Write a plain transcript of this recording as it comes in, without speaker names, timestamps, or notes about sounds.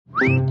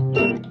Hello,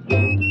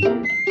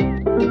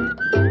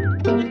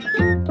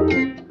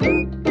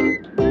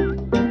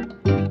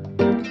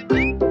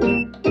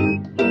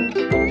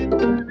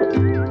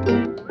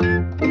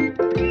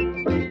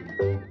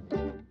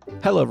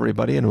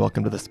 everybody, and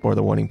welcome to the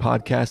Spoiler Warning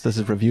Podcast. This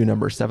is review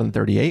number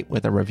 738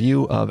 with a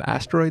review of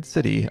Asteroid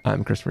City.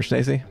 I'm Christopher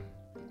Schnese.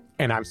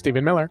 And I'm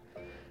Stephen Miller.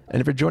 And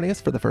if you're joining us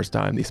for the first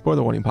time, the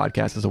Spoiler Warning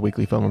Podcast is a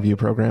weekly film review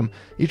program.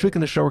 Each week in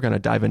the show, we're going to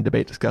dive in,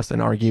 debate, discuss,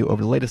 and argue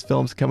over the latest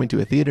films coming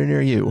to a theater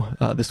near you.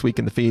 This week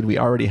in the feed, we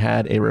already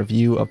had a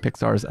review of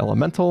Pixar's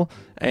Elemental,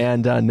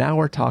 and now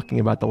we're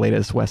talking about the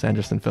latest Wes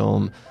Anderson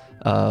film,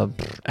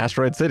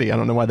 Asteroid City. I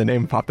don't know why the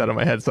name popped out of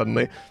my head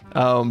suddenly.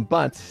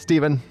 But,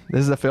 Stephen,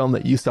 this is a film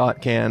that you saw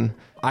at Cannes.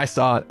 I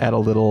saw it at a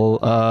little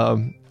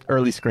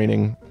early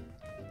screening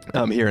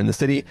here in the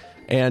city.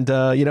 And,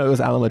 it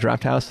was Alamo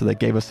Drafthouse, so they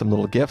gave us some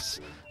little gifts.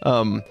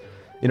 We're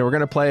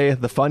going to play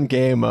the fun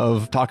game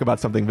of talk about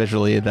something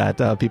visually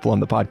that people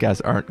on the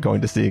podcast aren't going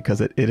to see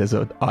because it is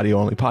an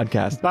audio-only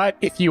podcast. But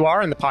if you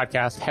are on the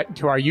podcast, head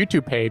to our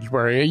YouTube page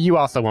where you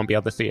also won't be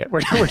able to see it.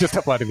 We're just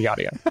uploading the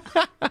audio.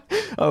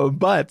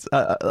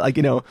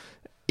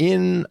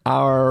 In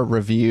our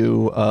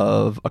review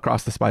of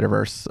Across the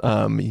Spider-Verse,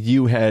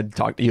 you had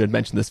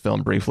mentioned this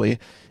film briefly,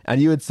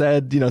 and you had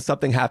said,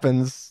 something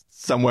happens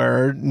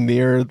somewhere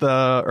near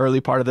the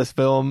early part of this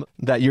film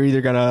that you're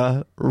either going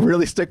to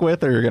really stick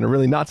with or you're going to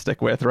really not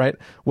stick with, right?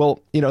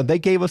 Well, they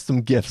gave us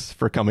some gifts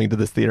for coming to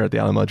this theater at the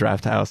Alamo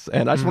Drafthouse,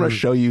 and I just want to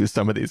show you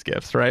some of these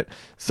gifts, right?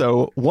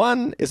 So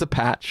one is a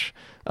patch,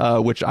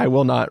 which I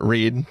will not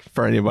read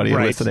for anybody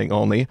listening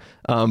only,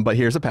 but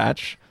here's a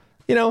patch.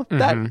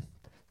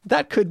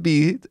 That could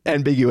be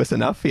ambiguous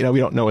enough. We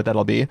don't know what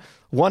that'll be.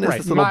 One is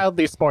this little...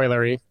 mildly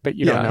spoilery, but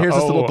you don't know. Here's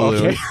this little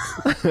balloon.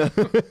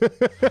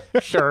 Okay.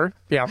 Sure.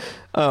 Yeah.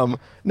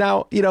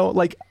 Now,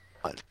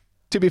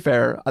 to be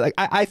fair,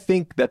 I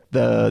think that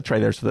the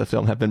trailers for the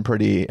film have been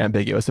pretty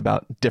ambiguous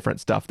about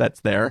different stuff that's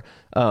there.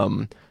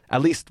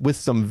 At least with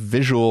some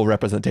visual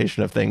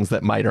representation of things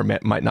that might or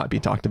might not be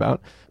talked about.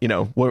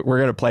 We're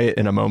going to play it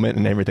in a moment,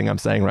 and everything I'm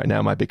saying right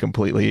now might be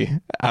completely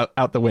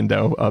out the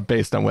window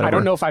based on whatever. I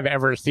don't know if I've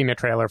ever seen a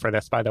trailer for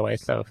this, by the way,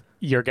 so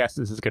your guess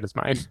is as good as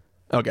mine.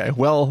 Okay,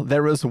 well,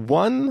 there was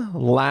one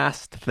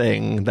last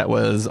thing that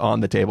was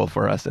on the table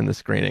for us in the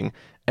screening,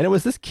 and it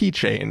was this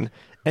keychain.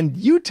 And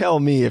you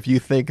tell me if you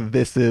think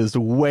this is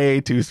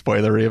way too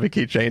spoilery of a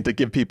keychain to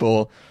give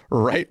people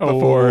right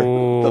before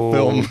the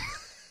film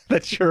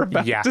that you're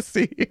about to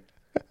see.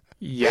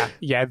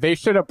 Yeah, they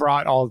should have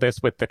brought all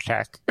this with the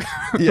check.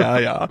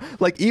 Yeah.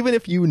 Even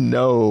if you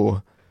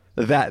know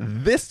that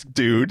this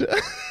dude,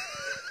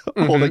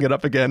 holding it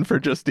up again for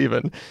just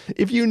Steven,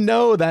 if you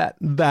know that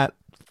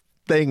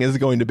thing is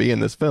going to be in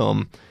this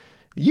film,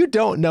 you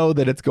don't know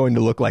that it's going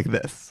to look like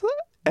this.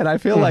 And I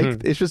feel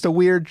like it's just a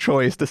weird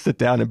choice to sit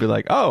down and be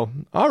like, oh,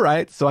 all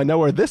right, so I know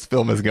where this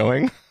film is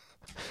going.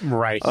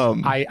 Right.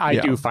 I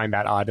do find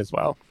that odd as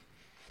well.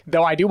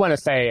 Though I do want to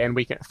say, and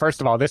we can, first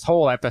of all, this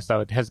whole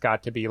episode has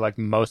got to be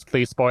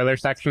mostly spoiler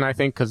section, I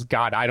think, because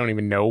God, I don't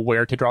even know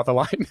where to draw the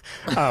line.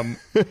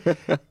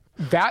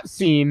 That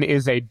scene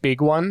is a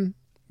big one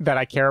that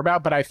I care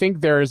about, but I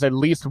think there is at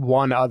least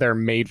one other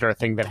major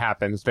thing that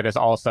happens that is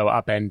also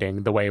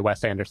upending the way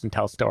Wes Anderson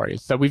tells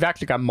stories. So we've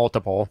actually got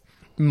multiple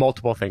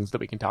things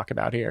that we can talk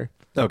about here.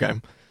 Okay.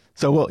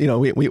 So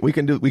we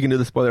can do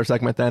the spoiler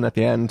segment then at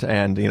the end,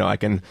 and I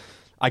can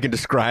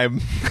describe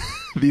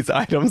these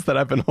items that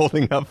I've been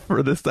holding up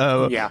for this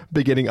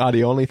beginning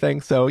audio only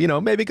thing. So,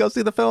 maybe go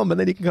see the film and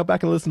then you can go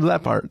back and listen to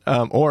that part.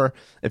 Or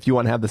if you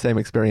want to have the same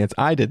experience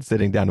I did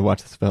sitting down to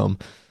watch this film,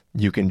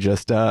 you can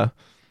just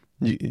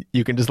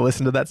you can just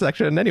listen to that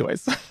section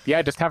anyways.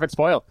 Yeah, just have it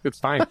spoiled. It's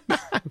fine.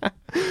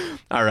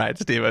 All right,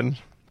 Stephen.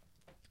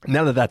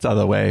 Now that that's out of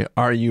the way,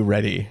 are you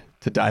ready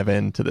to dive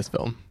into this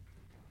film?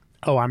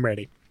 Oh, I'm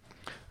ready.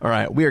 All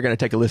right, we are going to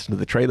take a listen to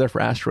the trailer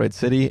for Asteroid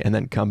City and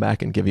then come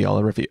back and give you all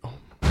a review.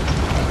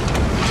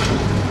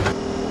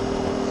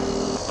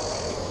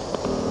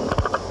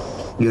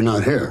 You're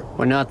not here.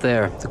 We're not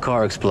there. The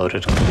car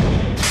exploded.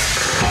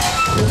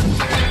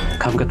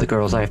 Come get the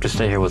girls. I have to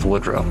stay here with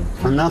Woodrow.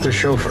 I'm not the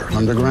chauffeur.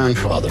 I'm the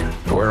grandfather.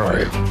 Where are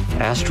you?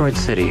 Asteroid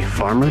City,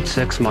 Farm Route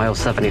 6, mile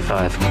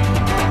 75.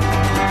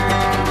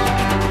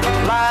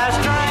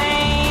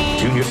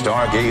 Junior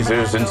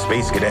stargazers and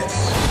space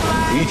cadets.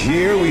 Each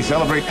year we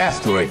celebrate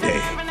Asteroid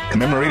Day,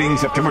 commemorating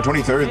September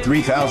 23rd,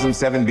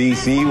 3007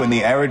 BC, when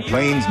the arid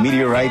plains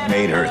meteorite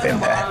made Earth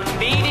impact.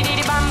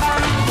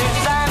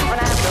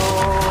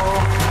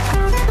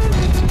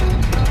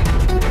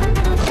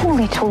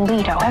 Holy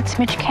Toledo, that's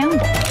Mitch Campbell.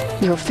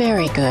 You're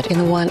very good in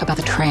the one about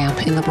the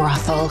tramp in the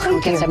brothel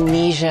who gets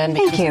amnesia and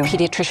becomes a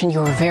pediatrician. You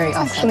were very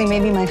authentic. Actually,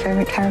 maybe my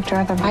favorite character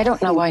ever. I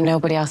don't know why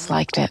nobody else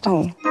liked it.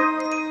 Oh.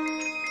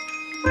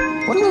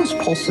 What do those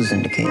pulses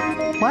indicate?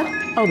 What?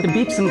 Oh, the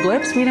beeps and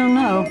blips? We don't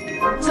know.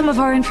 Some of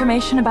our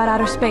information about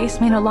outer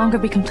space may no longer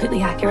be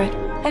completely accurate.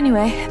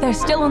 Anyway, there's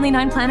still only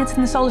 9 planets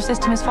in the solar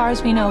system as far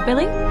as we know,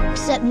 Billy.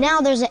 Except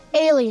now there's an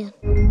alien.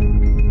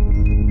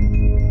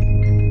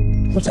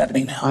 What's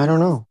happening now? I don't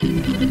know.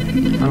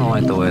 I don't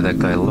like the way that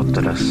guy looked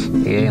at us.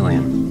 The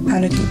alien. How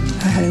did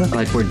he look?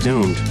 Like we're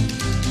doomed.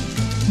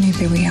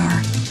 Maybe we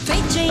are.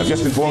 I've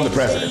just informed the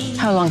president.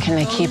 How long can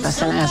they keep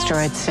us in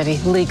Asteroid City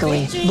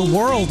legally? The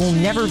world will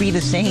never be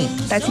the same.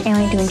 That's an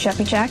alien doing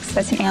jumpy jacks.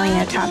 That's an alien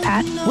in a top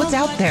hat. What's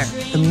out there?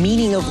 The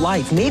meaning of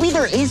life. Maybe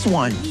there is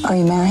one. Are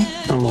you married?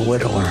 I'm a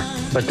widower.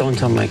 But don't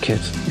tell my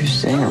kids. You're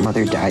saying her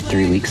mother died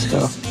 3 weeks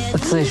ago?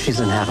 Let's say she's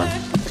in heaven.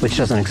 Which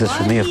doesn't exist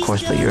for me, of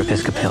course, but you're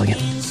Episcopalian.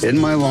 In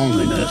my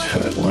loneliness,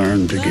 I've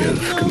learned to give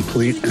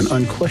complete and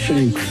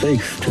unquestioning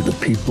faith to the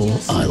people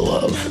I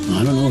love.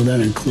 I don't know if that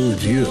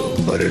includes you,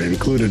 but it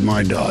included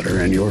my daughter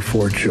and your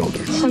 4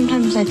 children.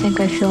 Sometimes I think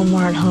I feel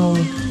more at home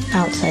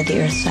outside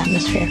the Earth's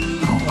atmosphere.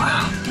 Oh,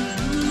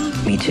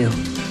 wow. Me too.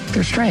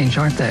 They're strange,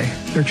 aren't they?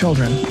 They're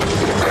children.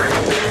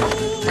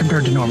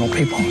 Compared to normal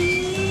people.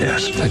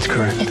 Yes, that's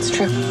correct. It's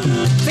true.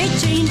 Freight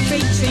train,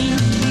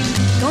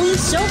 going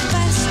so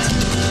fast.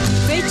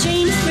 Freight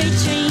train,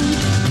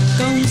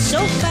 going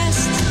so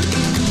fast.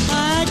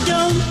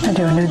 I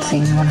do a nude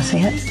scene. You want to see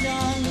it?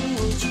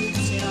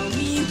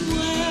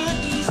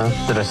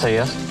 Huh? Did I say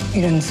yes?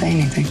 You didn't say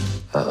anything.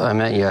 I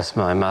meant yes.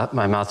 My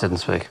mouth didn't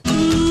speak.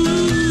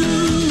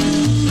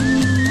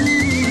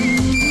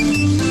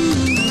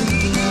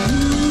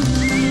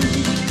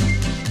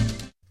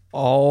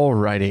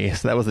 Alrighty,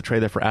 so that was the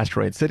trailer for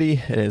Asteroid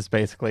City. It is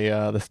basically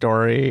the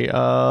story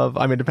of,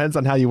 I mean, it depends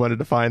on how you want to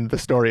define the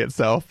story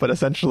itself, but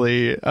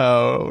essentially,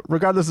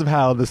 regardless of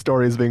how the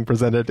story is being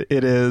presented,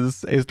 it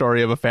is a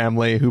story of a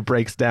family who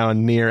breaks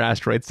down near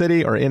Asteroid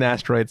City, or in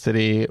Asteroid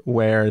City,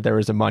 where there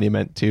is a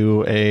monument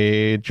to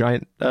a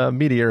giant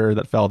meteor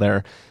that fell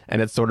there,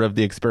 and it's sort of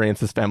the experience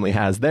this family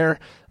has there,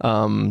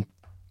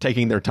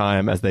 taking their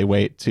time as they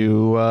wait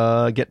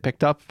to get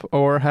picked up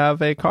or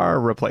have a car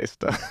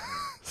replaced.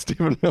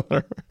 Stephen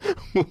Miller,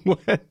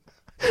 what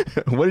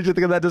did you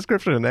think of that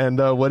description? And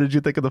what did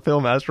you think of the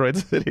film Asteroid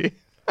City?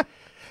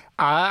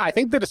 I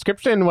think the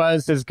description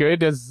was as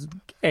good as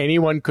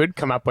anyone could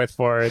come up with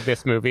for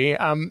this movie.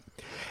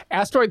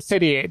 Asteroid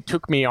City, it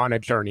took me on a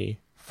journey,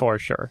 for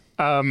sure.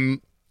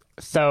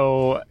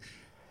 So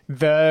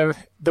the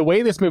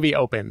way this movie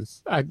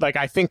opens,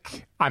 I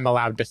think I'm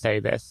allowed to say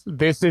this.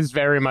 This is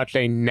very much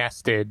a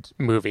nested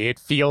movie. It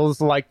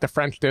feels like The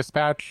French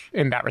Dispatch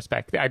in that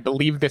respect. I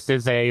believe this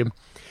is a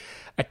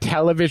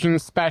television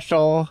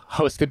special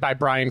hosted by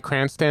Bryan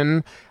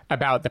Cranston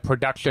about the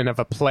production of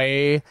a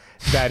play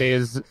that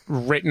is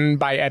written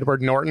by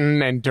Edward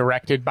Norton and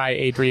directed by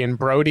Adrian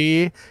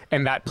Brody.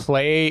 And that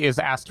play is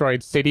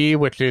Asteroid City,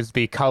 which is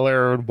the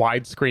color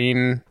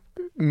widescreen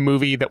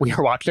movie that we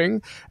are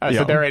watching.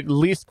 So there are at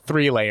least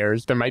 3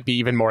 layers. There might be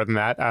even more than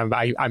that.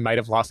 I might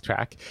have lost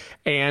track.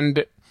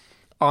 And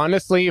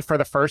honestly, for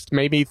the first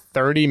maybe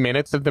 30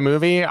 minutes of the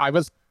movie, I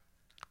was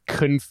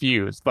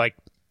confused. Like,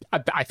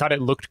 I thought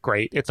it looked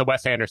great. It's a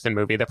Wes Anderson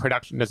movie. The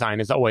production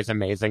design is always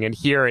amazing. And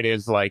here it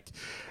is like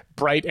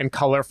bright and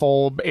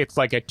colorful. It's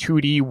like a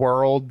 2D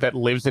world that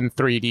lives in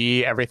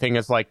 3D. Everything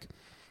is like,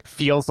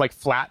 feels like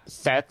flat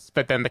sets,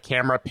 but then the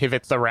camera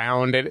pivots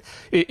around. It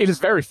is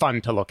very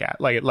fun to look at.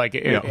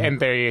 And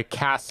the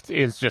cast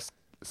is just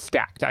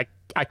stacked.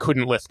 I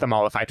couldn't list them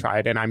all if I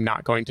tried, and I'm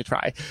not going to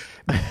try.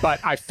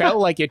 But I felt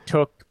like it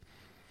took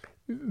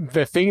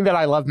the thing that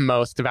I love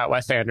most about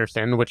Wes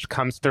Anderson, which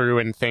comes through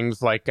in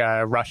things like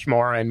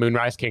Rushmore and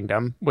Moonrise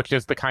Kingdom, which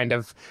is the kind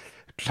of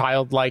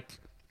childlike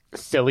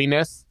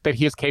silliness that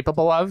he is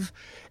capable of,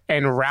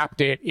 and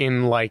wrapped it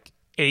in like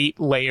 8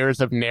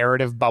 layers of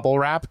narrative bubble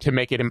wrap to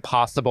make it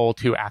impossible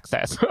to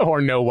access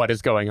or know what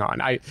is going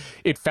on.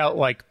 It felt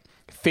like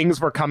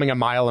things were coming a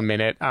mile a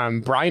minute.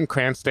 Bryan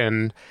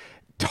Cranston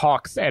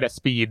talks at a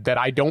speed that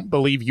I don't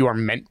believe you are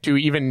meant to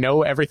even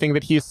know everything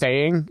that he's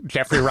saying.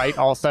 Jeffrey Wright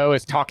also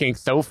is talking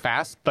so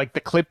fast. Like, the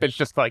clip is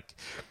just like,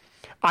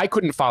 I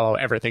couldn't follow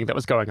everything that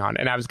was going on,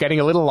 and I was getting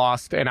a little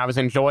lost, and I was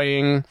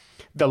enjoying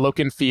the look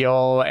and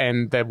feel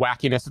and the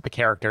wackiness of the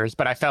characters,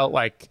 but I felt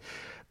like,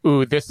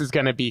 ooh, this is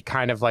going to be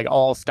kind of like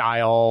all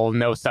style,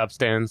 no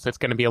substance. It's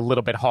going to be a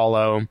little bit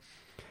hollow.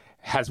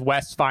 Has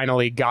Wes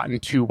finally gotten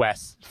too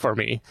Wes for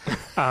me?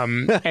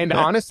 And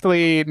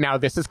honestly, now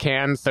this is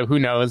Cannes, so who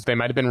knows? They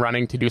might have been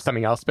running to do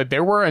something else, but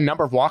there were a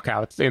number of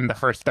walkouts in the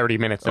first 30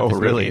 minutes of this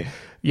really? movie.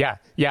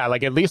 Yeah,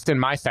 like at least in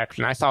my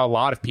section, I saw a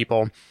lot of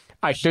people.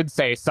 I should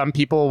say some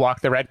people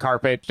walk the red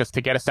carpet just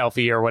to get a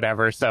selfie or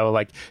whatever, so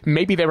like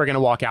maybe they were going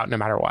to walk out no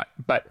matter what.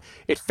 But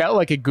it felt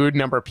like a good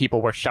number of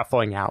people were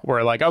shuffling out.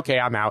 Were like, okay,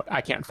 I'm out. I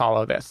can't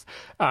follow this.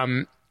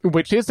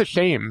 Which is a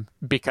shame,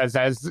 because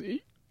as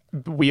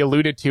we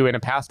alluded to in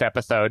a past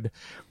episode,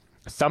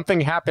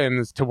 something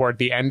happens toward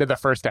the end of the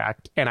first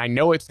act, and I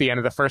know it's the end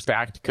of the first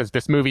act because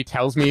this movie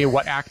tells me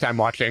what act I'm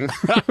watching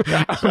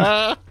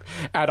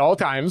at all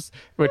times,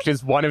 which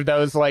is one of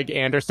those like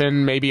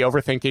Anderson maybe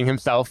overthinking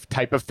himself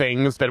type of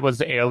things that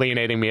was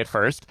alienating me at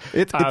first.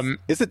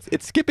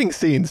 It's skipping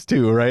scenes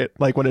too, right?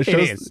 Like when it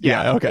shows. It is,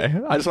 yeah. Okay.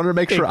 I just wanted to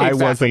make sure Exactly.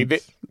 I wasn't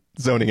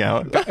zoning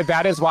out.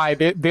 That is why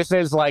this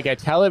is like a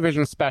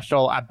television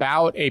special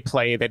about a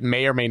play that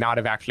may or may not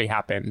have actually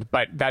happened,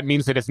 but that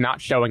means it is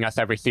not showing us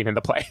every scene in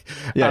the play.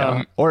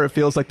 Yeah, or it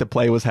feels like the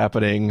play was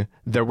happening,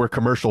 there were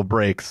commercial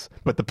breaks,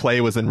 but the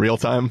play was in real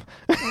time,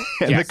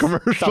 and yes, the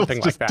commercials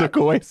just took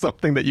away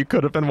something that you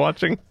could have been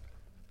watching.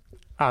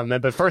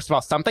 But first of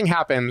all, something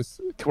happens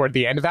toward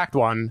the end of Act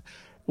 1,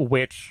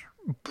 which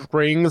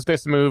brings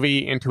this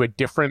movie into a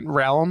different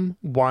realm,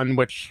 one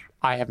which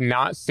I have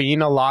not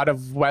seen a lot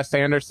of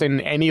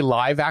any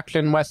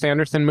live-action Wes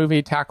Anderson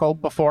movie tackle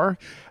before.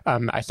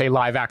 I say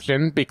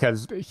live-action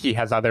because he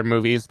has other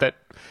movies that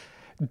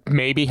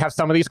maybe have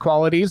some of these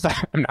qualities.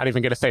 I'm not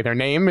even going to say their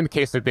name in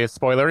case it is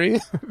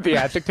spoilery, the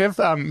adjective.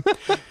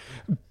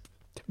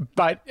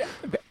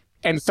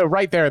 And so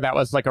right there, that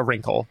was like a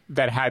wrinkle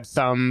that had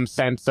some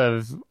sense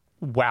of,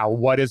 wow,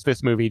 what is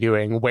this movie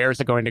doing? Where is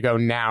it going to go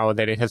now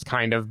that it has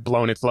kind of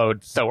blown its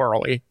load so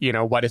early? You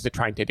know, what is it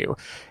trying to do?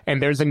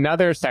 And there's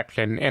another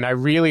section, and I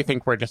really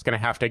think we're just going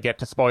to have to get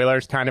to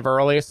spoilers kind of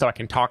early so I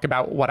can talk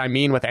about what I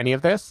mean with any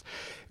of this,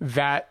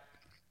 that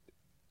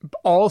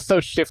also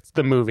shifts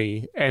the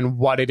movie and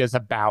what it is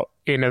about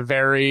in a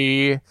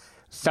very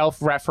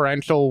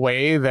self-referential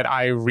way that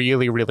I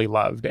really, really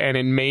loved. And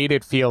it made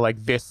it feel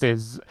like this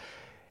is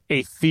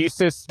a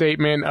thesis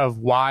statement of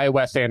why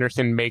Wes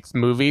Anderson makes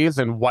movies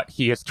and what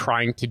he is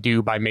trying to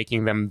do by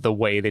making them the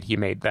way that he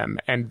made them.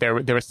 And there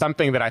was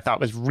something that I thought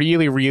was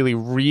really, really,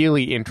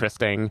 really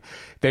interesting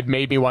that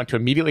made me want to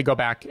immediately go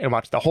back and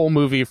watch the whole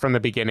movie from the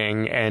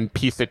beginning and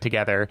piece it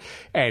together.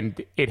 And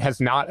it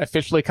has not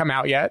officially come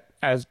out yet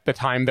as the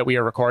time that we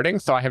are recording,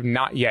 so I have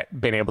not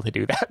yet been able to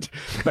do that,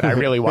 but I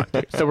really want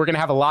to. So we're going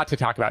to have a lot to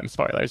talk about in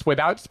spoilers.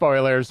 Without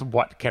spoilers,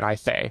 what can I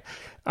say?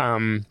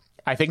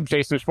 I think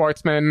Jason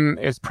Schwartzman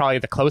is probably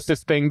the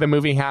closest thing the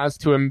movie has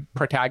to a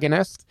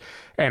protagonist,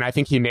 and I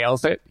think he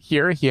nails it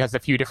here. He has a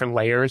few different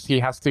layers he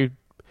has to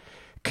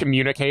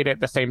communicate at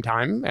the same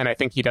time, and I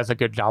think he does a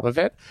good job of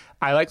it.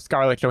 I like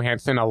Scarlett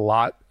Johansson a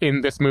lot in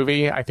this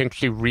movie. I think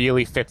she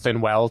really fits in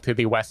well to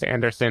the Wes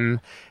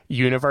Anderson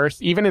universe.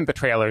 Even in the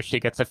trailers, she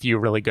gets a few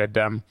really good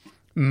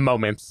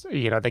moments,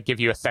 you know, that give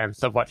you a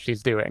sense of what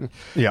she's doing.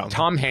 Yeah.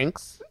 Tom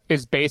Hanks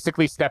is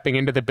basically stepping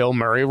into the Bill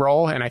Murray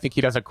role, and I think he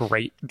does a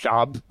great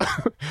job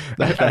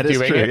that is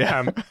doing true, it.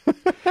 yeah.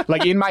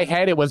 Like in my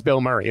head, it was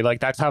Bill Murray. Like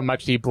that's how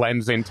much he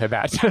blends into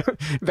that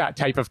that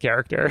type of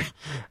character.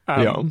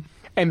 Yeah.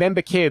 And then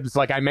the kids,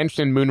 like I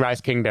mentioned,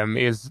 Moonrise Kingdom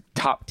is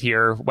top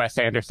tier Wes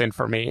Anderson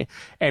for me.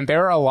 And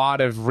there are a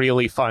lot of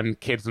really fun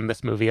kids in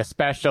this movie,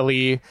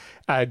 especially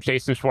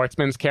Jason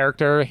Schwartzman's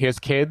character, his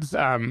kids.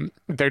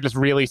 They're just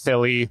really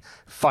silly,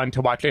 fun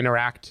to watch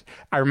interact.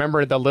 I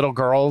remember the little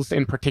girls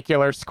in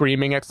particular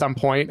screaming at some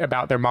point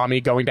about their mommy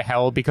going to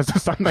hell because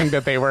of something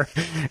that they were...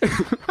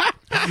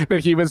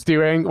 that he was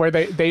doing, where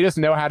they just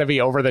know how to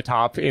be over the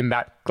top in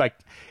that, like,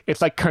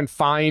 it's like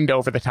confined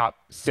over the top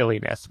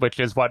silliness, which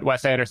is what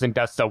Wes Anderson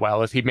does so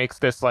well, is he makes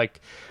this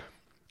like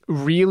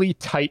really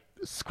tight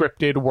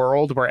scripted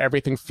world where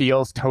everything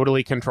feels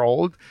totally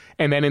controlled,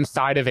 and then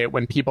inside of it,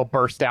 when people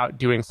burst out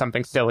doing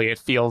something silly, it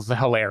feels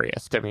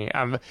hilarious to me.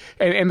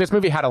 And this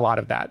movie had a lot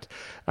of that.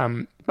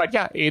 But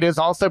yeah, it is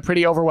also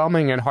pretty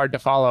overwhelming and hard to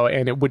follow,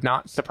 and it would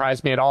not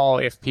surprise me at all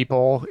if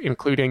people,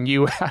 including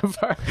you,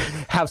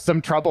 have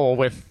some trouble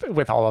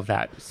with all of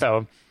that.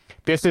 So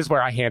this is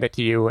where I hand it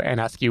to you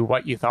and ask you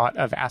what you thought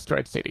of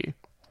Asteroid City.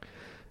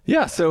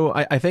 Yeah, so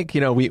I think,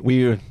 you know,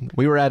 we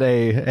were at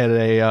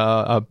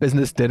a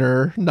business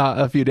dinner not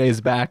a few days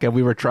back, and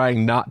we were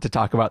trying not to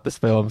talk about this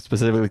film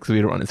specifically because we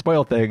didn't want to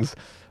spoil things.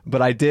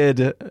 But I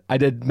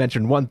did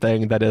mention one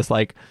thing, that is,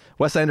 like,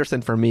 Wes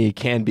Anderson for me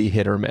can be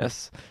hit or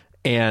miss,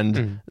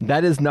 and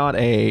that is not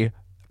a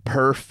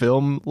per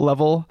film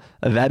level.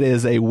 That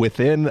is a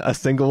within a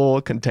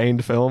single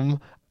contained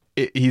film.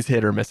 He's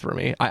hit or miss for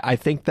me. I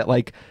think that,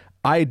 like,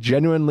 I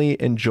genuinely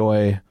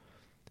enjoy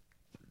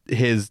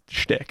his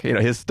shtick, you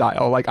know, his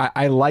style. Like,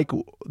 I like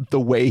the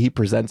way he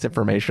presents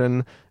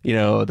information, you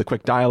know, the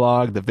quick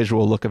dialogue, the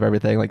visual look of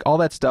everything, like all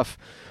that stuff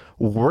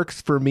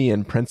works for me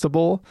in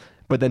principle.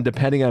 But then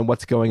depending on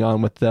what's going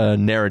on with the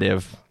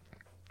narrative,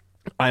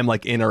 I'm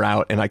like in or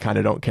out, and I kind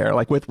of don't care.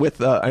 Like with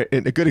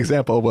a good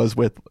example was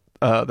with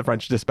the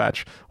French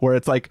Dispatch, where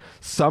it's like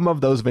some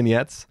of those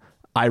vignettes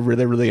I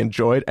really, really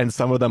enjoyed, and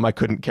some of them I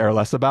couldn't care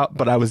less about,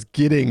 but I was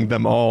getting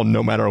them all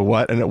no matter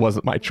what, and it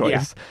wasn't my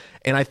choice. Yeah.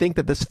 And I think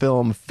that this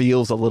film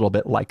feels a little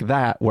bit like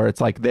that, where it's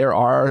like there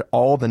are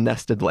all the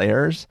nested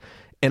layers,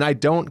 and I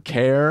don't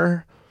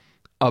care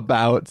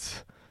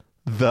about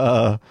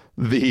I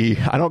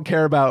don't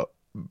care about,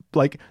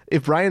 like,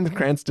 if Bryan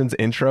Cranston's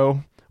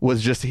intro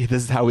was just, this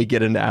is how we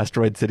get into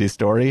Asteroid City's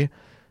story,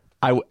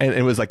 and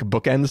it was like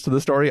bookends to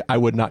the story, I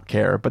would not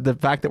care. But the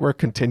fact that we're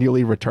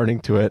continually returning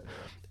to it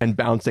and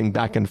bouncing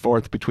back and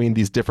forth between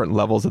these different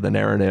levels of the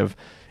narrative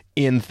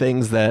in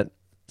things that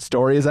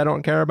stories I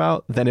don't care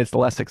about, then it's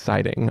less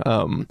exciting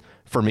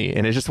for me.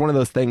 And it's just one of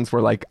those things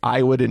where, like,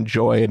 I would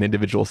enjoy an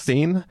individual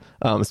scene,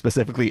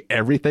 specifically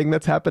everything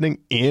that's happening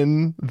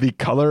in the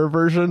color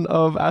version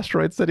of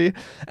Asteroid City.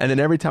 And then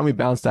every time we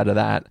bounced out of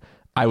that,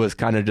 I was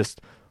kind of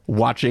just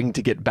watching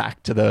to get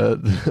back to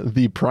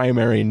the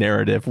primary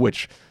narrative,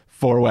 which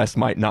for Wes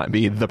might not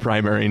be the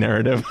primary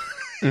narrative.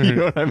 You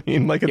know what I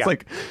mean? Like, it's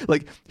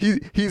like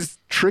he's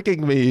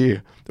tricking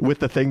me with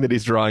the thing that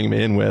he's drawing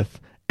me in with.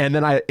 And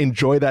then I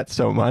enjoy that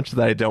so much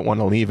that I don't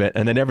want to leave it.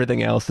 And then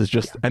everything else is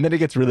just, and then it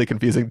gets really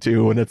confusing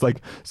too. And it's like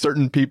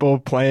certain people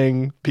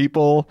playing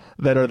people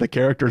that are the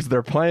characters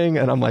they're playing.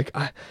 And I'm like,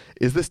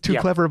 is this too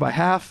clever by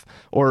half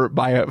or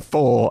by a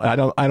full? I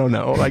don't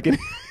know. Like, you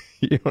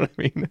know what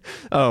I mean?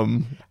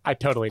 I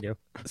totally do.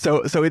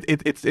 So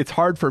it's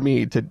hard for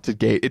me to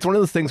gauge. It's one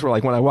of those things where,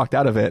 like, when I walked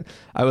out of it,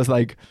 I was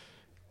like,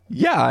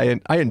 yeah,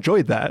 I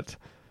enjoyed that.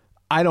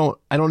 I don't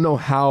know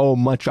how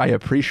much I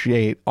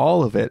appreciate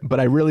all of it, but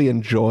I really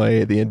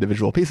enjoy the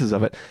individual pieces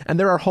of it. And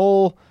there are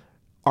whole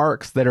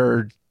arcs that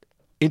are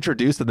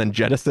introduced and then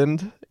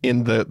jettisoned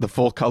in the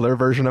full color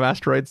version of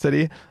Asteroid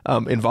City,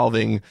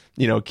 involving,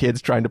 you know,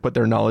 kids trying to put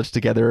their knowledge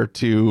together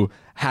to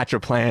hatch a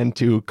plan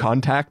to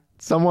contact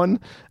someone.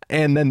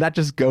 And then that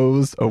just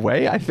goes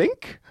away, I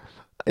think.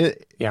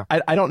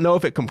 I don't know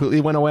if it completely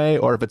went away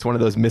or if it's one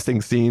of those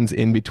missing scenes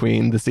in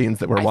between the scenes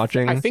that we're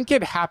watching. I think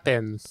it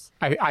happens.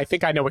 I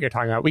think I know what you're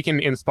talking about. We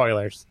can, in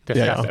spoilers,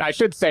 discuss it. I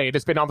should say it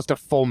has been almost a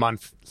full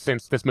month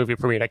since this movie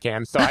premiered at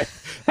Cannes, so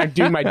I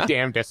do my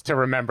damnedest to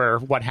remember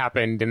what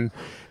happened in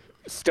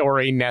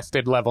story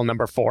nested level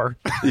number 4.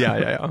 But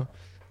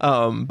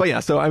yeah,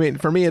 so I mean,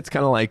 for me, it's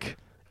kind of like,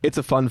 it's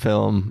a fun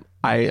film.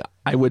 I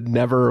would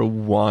never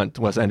want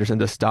Wes Anderson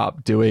to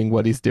stop doing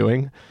what he's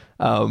doing,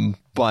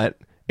 but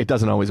it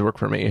doesn't always work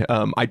for me.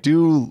 I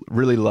do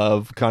really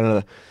love kind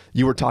of,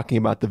 you were talking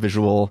about the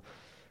visual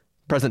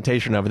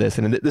presentation of this,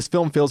 and this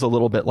film feels a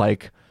little bit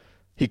like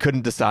he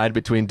couldn't decide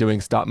between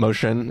doing stop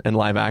motion and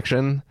live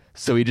action,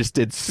 so he just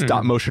did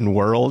stop motion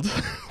world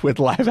with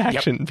live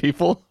action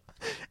people.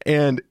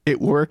 And it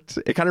worked.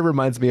 It kind of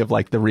reminds me of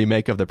like the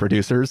remake of The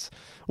Producers,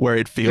 where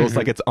it feels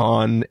like it's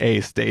on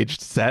a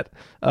staged set.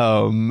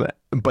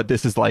 But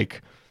this is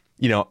like,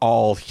 you know,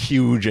 all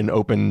huge and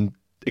open,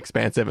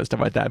 expansive and stuff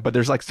like that. But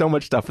there's like so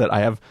much stuff that I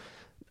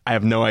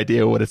have no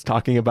idea what it's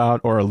talking about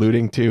or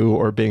alluding to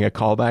or being a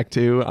callback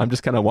to. I'm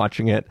just kind of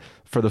watching it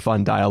for the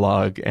fun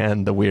dialogue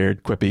and the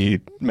weird quippy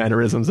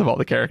mannerisms of all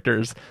the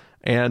characters.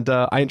 And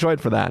I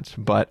enjoyed for that.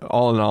 But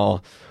all in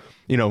all,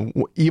 you know,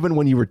 even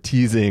when you were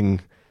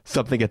teasing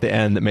something at the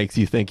end that makes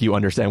you think you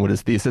understand what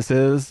his thesis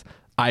is,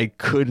 I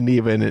couldn't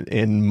even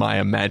in my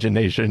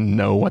imagination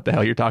know what the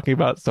hell you're talking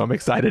about. So I'm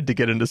excited to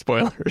get into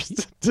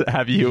spoilers to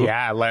have you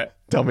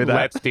tell me that.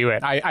 Let's do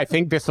it. I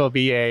think this will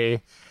be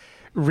a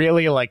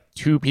really like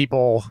two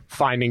people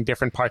finding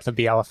different parts of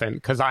the elephant,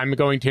 because I'm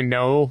going to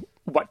know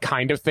what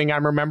kind of thing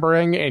I'm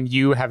remembering, and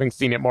you, having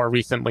seen it more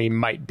recently,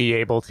 might be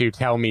able to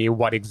tell me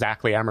what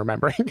exactly I'm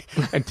remembering.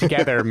 And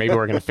together, maybe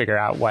we're going to figure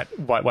out what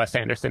Wes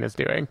Anderson is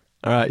doing.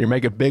 All right, you're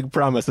making big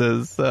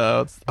promises.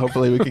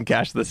 Hopefully we can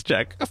cash this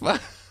check,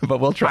 but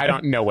we'll try.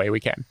 No way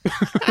we can.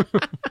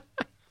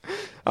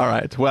 All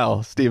right.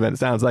 Well, Steven, it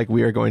sounds like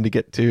we are going to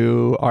get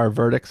to our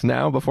verdicts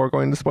now before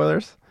going to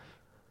spoilers.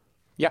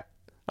 Yeah.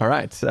 All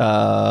right.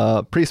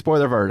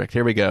 Pre-spoiler verdict.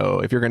 Here we go.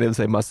 If you're going to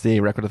say must-see,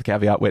 record with the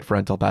caveat, wait for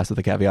rental, pass with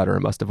the caveat, or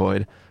a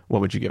must-avoid, what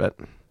would you give it?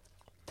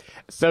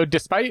 So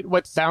despite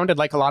what sounded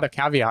like a lot of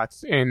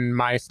caveats in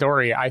my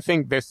story, I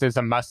think this is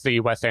a must-see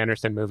Wes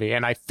Anderson movie.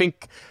 And I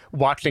think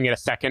watching it a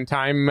second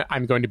time,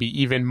 I'm going to be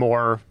even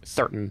more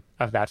certain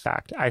of that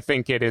fact. I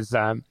think it is,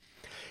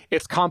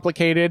 it's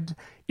complicated.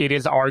 It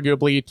is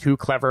arguably too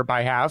clever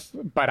by half,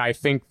 but I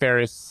think there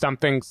is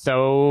something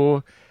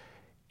so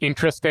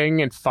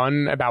interesting and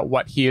fun about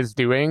what he is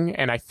doing,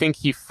 and I think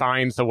he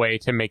finds a way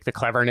to make the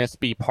cleverness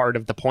be part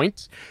of the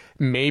point.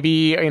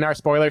 Maybe in our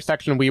spoiler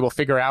section we will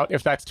figure out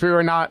if that's true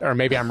or not, or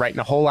maybe I'm writing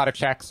a whole lot of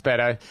checks, but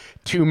a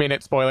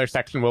 2-minute spoiler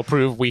section will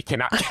prove we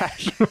cannot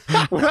cash.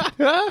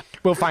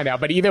 We'll find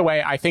out. But either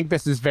way, I think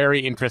this is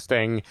very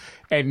interesting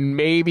and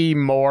maybe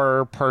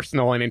more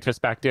personal and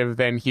introspective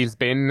than he's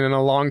been in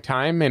a long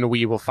time, and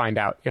we will find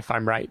out if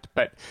I'm right.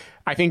 But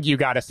I think you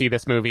got to see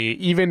this movie,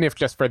 even if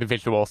just for the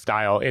visual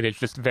style. It is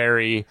just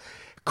very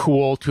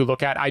cool to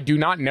look at. I do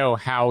not know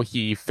how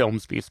he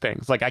films these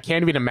things. Like, I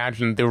can't even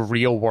imagine the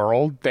real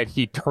world that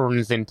he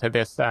turns into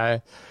this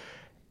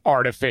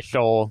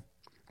artificial,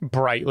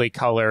 brightly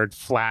colored,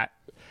 flat,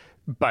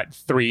 but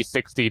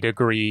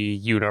 360-degree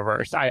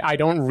universe. I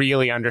don't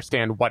really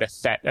understand what a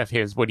set of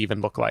his would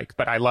even look like,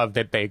 but I love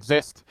that they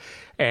exist.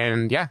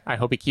 And yeah, I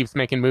hope he keeps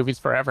making movies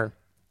forever.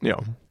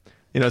 Yeah.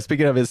 You know,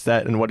 speaking of his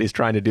set and what he's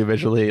trying to do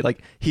visually,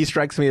 like, he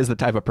strikes me as the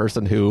type of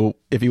person who,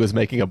 if he was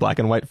making a black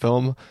and white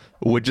film,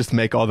 would just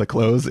make all the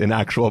clothes in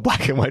actual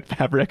black and white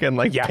fabric and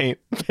like paint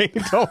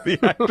all the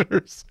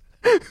actors.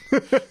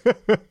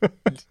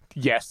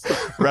 Yes.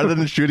 Rather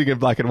than shooting in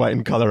black and white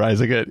and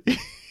colorizing it,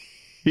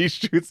 he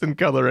shoots in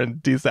color and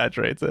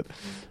desaturates it.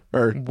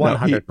 Or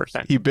 100%.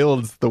 No, he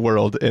builds the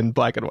world in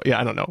black and white. Yeah,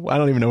 I don't know. I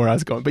don't even know where I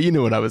was going, but you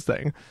knew what I was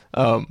saying.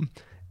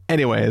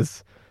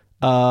 Anyways.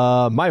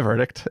 My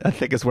verdict, I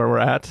think, is where we're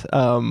at.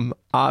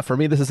 For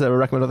me, this is a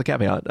recommend with a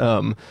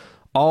caveat.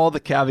 All the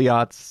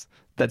caveats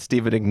that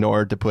Steven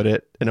ignored to put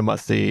it in a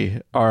must-see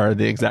are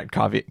the exact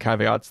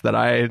caveats that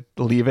I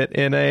leave it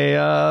in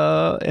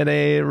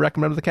a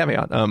recommend with a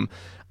caveat.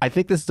 I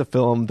think this is a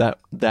film that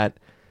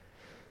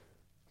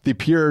the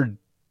pure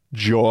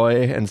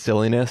joy and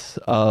silliness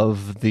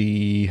of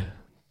the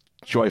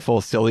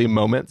joyful, silly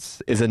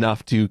moments is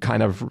enough to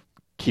kind of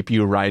keep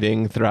you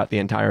riding throughout the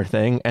entire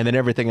thing. And then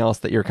everything else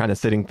that you're kind of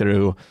sitting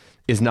through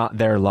is not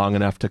there long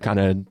enough to kind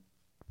of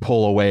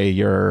pull away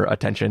your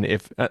attention.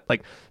 If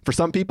like for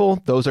some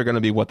people, those are going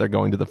to be what they're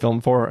going to the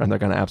film for, and they're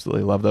going to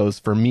absolutely love those.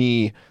 For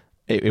me,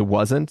 it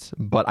wasn't,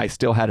 but I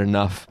still had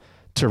enough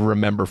to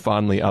remember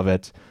fondly of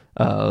it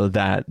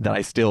that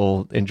I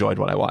still enjoyed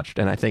what I watched.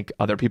 And I think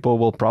other people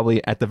will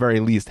probably at the very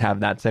least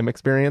have that same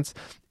experience,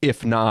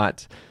 if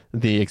not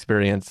the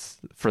experience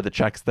for the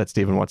checks that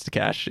Steven wants to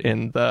cash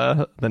in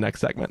the next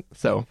segment.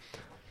 So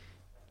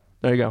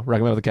there you go.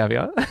 Recommend with a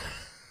caveat.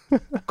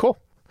 Cool.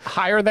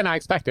 Higher than I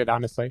expected,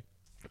 honestly.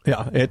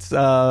 Yeah, it's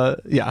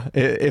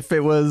if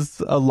it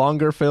was a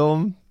longer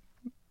film,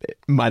 it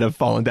might have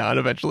fallen down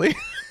eventually.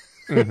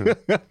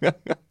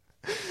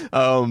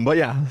 But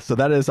yeah, so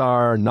that is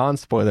our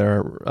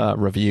non-spoiler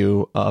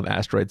review of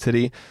Asteroid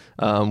City.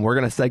 We're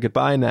going to say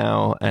goodbye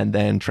now and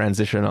then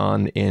transition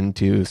on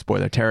into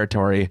spoiler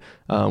territory,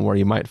 where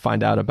you might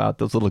find out about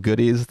those little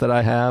goodies that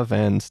I have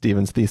and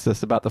Steven's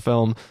thesis about the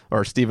film,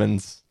 or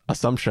Steven's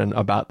assumption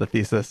about the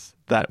thesis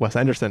that Wes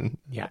Anderson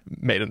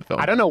made in the film.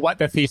 I don't know what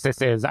the thesis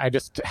is. I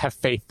just have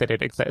faith that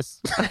it exists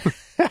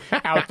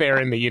out there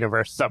in the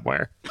universe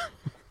somewhere.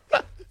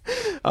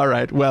 All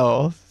right.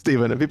 Well,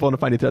 Steven, if people want to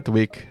find you throughout the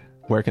week,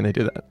 where can they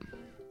do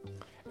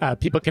that?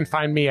 People can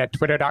find me at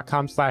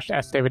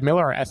twitter.com/sdavidmiller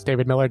or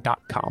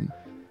sdavidmiller.com.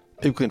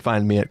 People can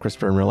find me at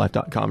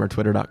ChristopherInRealLife.com or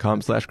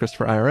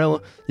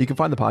Twitter.com/ChristopherIRL. You can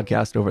find the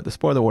podcast over at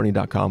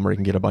thespoilerwarning.com, where you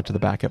can get a bunch of the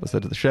back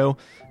episodes of the show.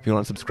 If you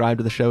want to subscribe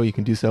to the show, you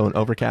can do so in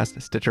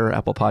Overcast, Stitcher,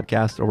 Apple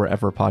Podcasts, or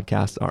wherever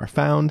podcasts are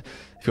found.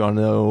 If you want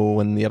to know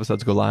when the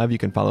episodes go live, you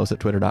can follow us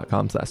at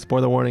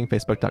Twitter.com/SpoilerWarning,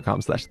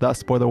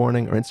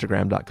 Facebook.com/TheSpoilerWarning, or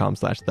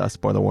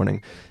Instagram.com/TheSpoilerWarning.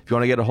 If you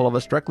want to get a hold of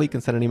us directly, you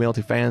can send an email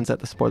to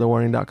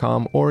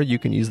fans@thespoilerwarning.com, or you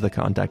can use the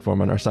contact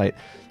form on our site.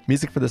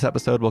 Music for this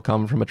episode will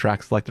come from a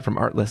track selected from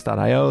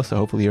artlist.io, so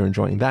hopefully you're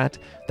enjoying that.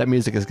 That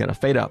music is going to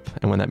fade up,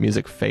 and when that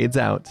music fades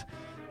out,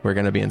 we're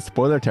going to be in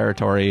spoiler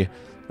territory,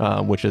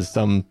 which is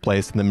some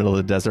place in the middle of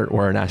the desert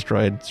where an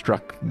asteroid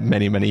struck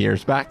many, many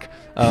years back.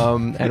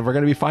 And we're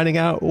going to be finding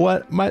out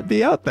what might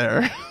be out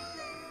there.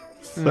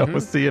 So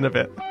we'll see you in a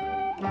bit.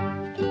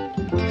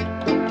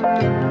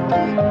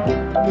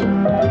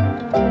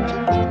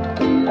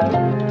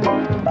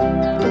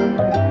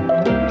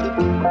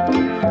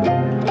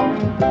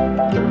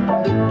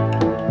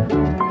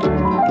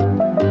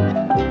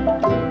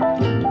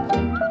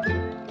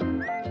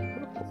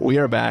 We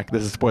are back.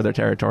 This is spoiler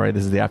territory.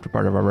 This is the after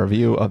part of our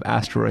review of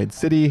Asteroid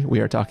City. We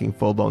are talking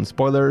full-blown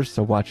spoilers,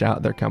 so watch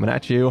out. They're coming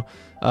at you.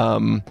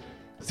 Steven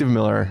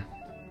Miller,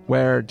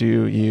 where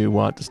do you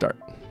want to start?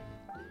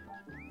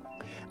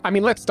 I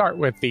mean, let's start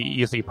with the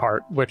easy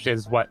part, which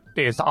is what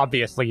is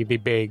obviously the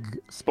big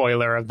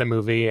spoiler of the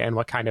movie and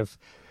what kind of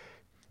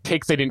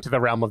takes it into the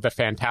realm of the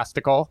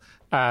fantastical,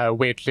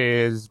 which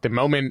is the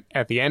moment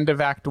at the end of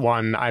Act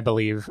 1, I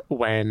believe,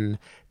 when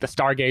the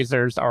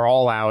stargazers are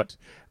all out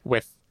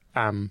with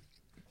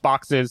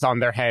boxes on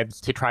their heads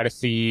to try to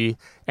see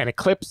an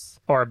eclipse,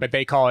 but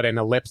they call it an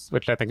ellipse,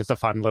 which I think is a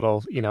fun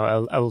little,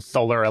 a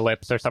solar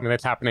ellipse or something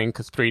that's happening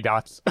because 3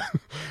 dots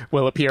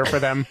will appear for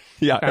them.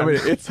 Yeah, I mean,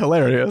 it's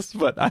hilarious,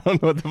 but I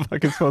don't know what the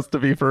fuck it's supposed to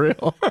be for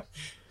real.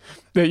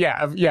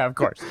 Yeah, of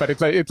course, but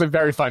it's a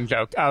very fun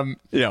joke.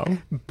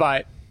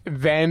 But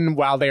then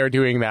while they are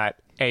doing that,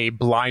 a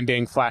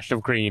blinding flash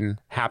of green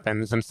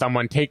happens and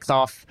someone takes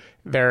off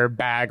their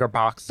bag or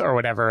box or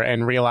whatever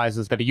and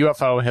realizes that a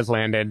UFO has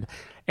landed,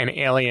 an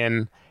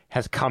alien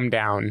has come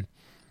down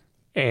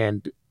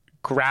and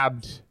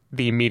grabbed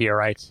the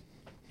meteorite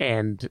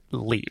and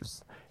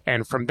leaves.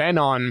 And from then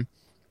on,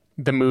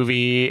 the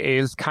movie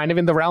is kind of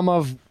in the realm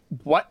of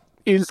what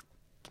is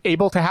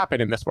able to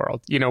happen in this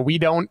world. We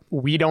don't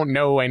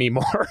know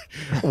anymore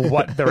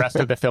what the rest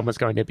of the film is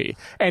going to be.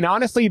 And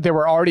honestly, there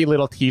were already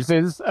little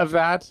teases of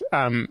that.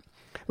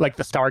 Like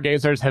the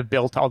stargazers have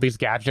built all these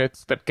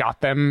gadgets that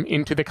got them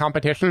into the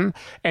competition,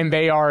 and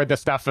they are the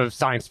stuff of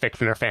science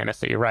fiction or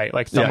fantasy, right?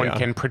 Like someone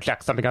can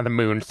project something on the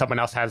moon. Someone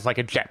else has like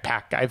a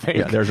jetpack, I think.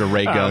 Yeah, there's a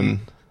ray gun.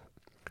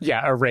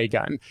 A ray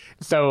gun.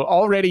 So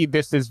already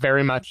this is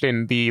very much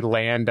in the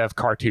land of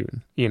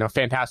cartoon.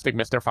 Fantastic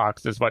Mr.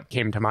 Fox is what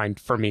came to mind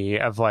for me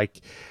of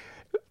like,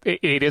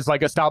 it is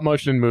like a stop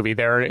motion movie.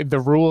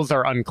 The rules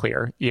are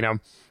unclear,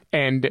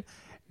 and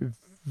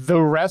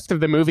the rest of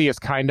the movie is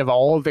kind of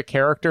all of the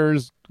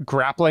characters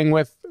grappling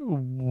with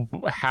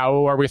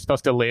how are we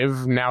supposed to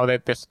live now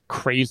that this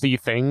crazy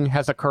thing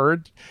has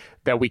occurred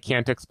that we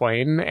can't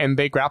explain. And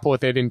they grapple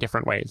with it in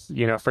different ways.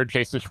 For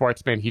Jason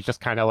Schwartzman, he's just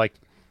kind of like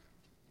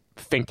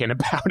thinking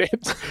about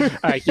it.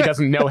 He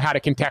doesn't know how to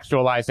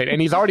contextualize it.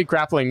 And he's already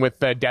grappling with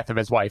the death of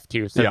his wife,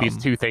 too. So these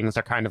two things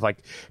are kind of like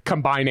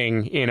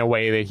combining in a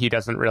way that he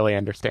doesn't really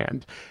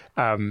understand.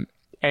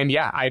 And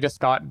yeah, I just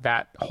thought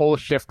that whole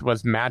shift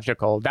was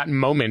magical. That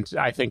moment,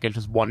 I think, is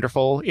just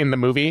wonderful in the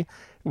movie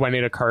when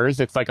it occurs.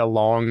 It's like a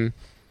long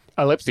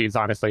ellipses,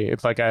 honestly.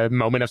 It's like a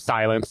moment of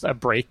silence, a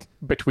break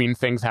between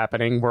things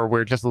happening where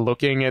we're just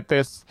looking at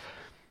this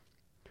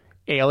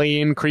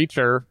alien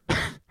creature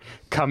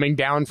coming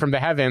down from the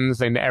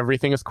heavens and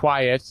everything is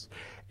quiet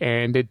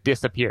and it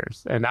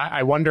disappears. And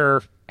I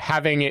wonder,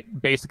 having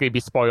it basically be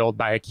spoiled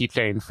by a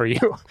keychain for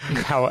you,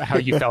 how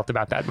you felt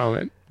about that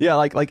moment. Yeah,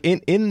 like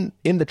in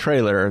the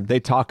trailer, they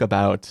talk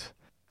about,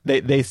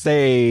 they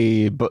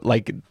say, but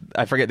like,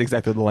 I forget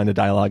exactly the line of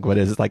dialogue, what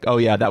it is. It's like, oh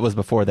yeah, that was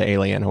before the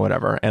alien or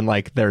whatever. And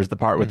like, there's the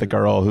part with the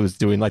girl who's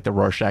doing like the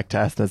Rorschach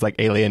test, and it's like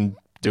alien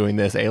doing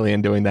this,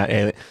 alien doing that,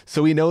 alien.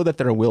 So we know that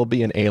there will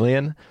be an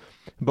alien,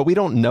 but we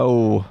don't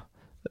know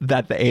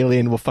that the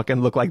alien will fucking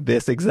look like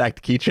this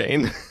exact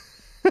keychain.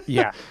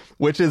 Yeah.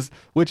 which is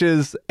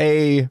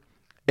a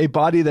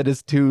body that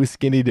is too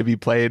skinny to be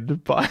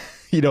played by,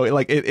 you know,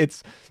 like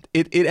it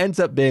ends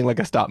up being like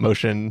a stop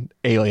motion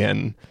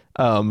alien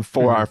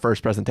for our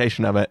first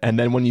presentation of it. And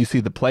then when you see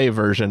the play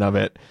version of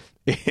it,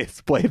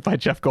 it's played by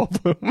Jeff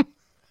Goldblum.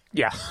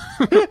 Yeah.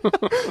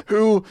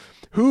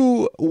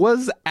 who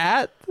was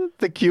at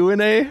the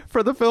Q&A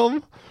for the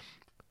film.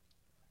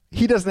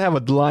 He doesn't have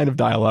a line of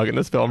dialogue in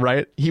this film,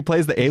 right? He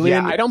plays the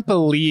alien. Yeah, I don't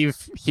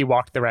believe he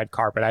walked the red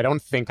carpet. I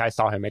don't think I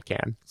saw him at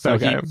Cannes. So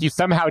okay. he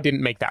somehow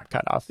didn't make that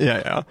cutoff.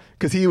 Yeah.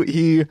 Because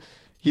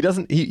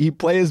he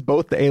plays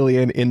both the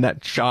alien in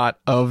that shot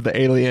of the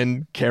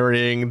alien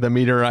carrying the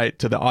meteorite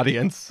to the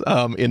audience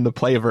in the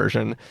play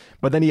version.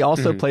 But then he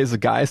also plays a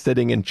guy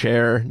sitting in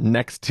chair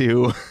next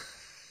to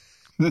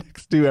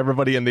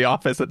everybody in the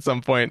office at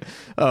some point.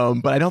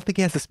 But I don't think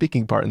he has a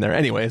speaking part in there.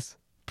 Anyways,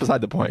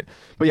 beside the point.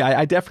 But yeah,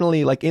 I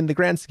definitely, like, in the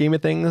grand scheme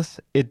of things,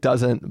 it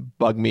doesn't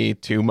bug me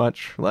too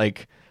much.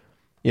 Like,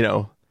 you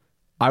know,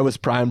 I was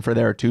primed for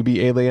there to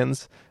be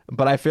aliens,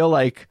 but I feel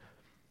like,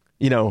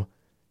 you know,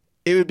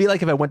 it would be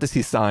like if I went to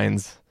see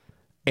Signs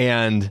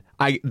and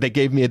they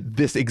gave me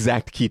this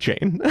exact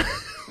keychain.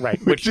 Right,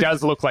 which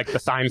does look like the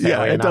Signs alien.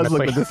 Yeah, it does honestly.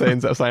 look like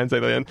the Signs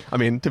alien. I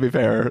mean, to be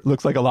fair, it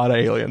looks like a lot of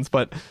aliens,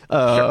 but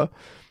Sure.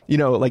 you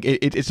know, like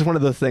it's just one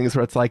of those things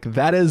where it's like,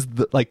 that is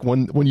like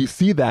when you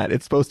see that,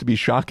 it's supposed to be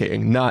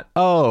shocking, not,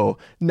 oh,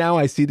 now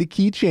I see the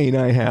keychain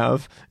I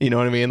have. You know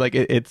what I mean? Like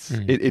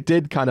it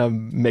did kind of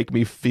make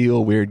me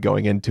feel weird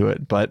going into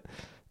it, but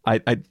I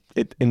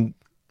didn't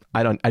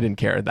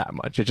care that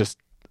much.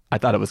 I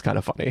thought it was kind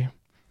of funny.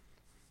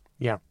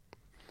 Yeah.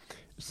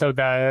 So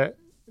the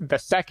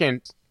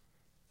second,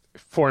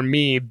 for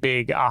me,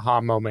 big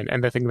aha moment,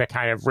 and the thing that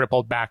kind of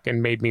rippled back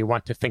and made me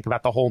want to think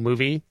about the whole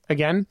movie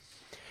again,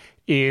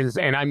 is,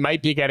 and I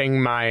might be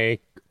getting my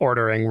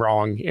ordering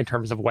wrong in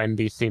terms of when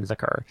these scenes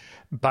occur,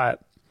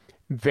 but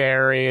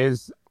there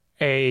is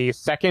a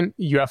second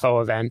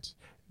UFO event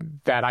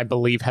that I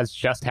believe has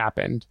just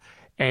happened,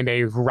 and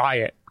a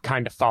riot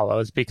kind of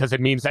follows, because it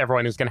means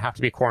everyone is going to have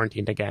to be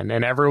quarantined again,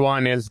 and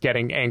everyone is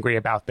getting angry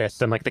about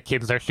this, and like the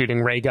kids are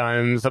shooting ray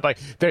guns, like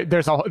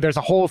there's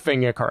a whole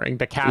thing occurring.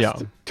 The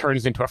cast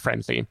turns into a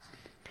frenzy,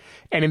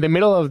 and in the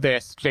middle of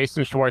this,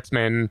 Jason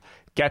Schwartzman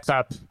gets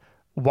up,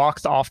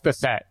 walks off the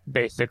set,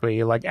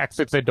 basically, like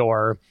exits a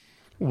door,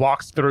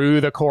 walks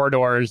through the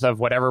corridors of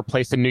whatever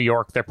place in New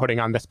York they're putting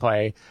on this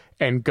play,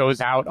 and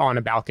goes out on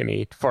a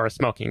balcony for a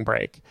smoking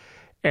break.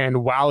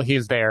 And while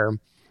he's there,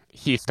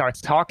 he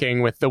starts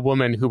talking with the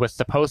woman who was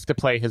supposed to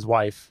play his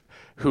wife,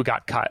 who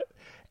got cut.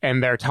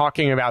 And they're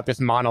talking about this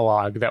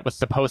monologue that was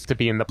supposed to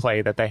be in the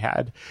play that they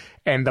had.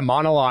 And the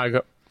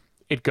monologue,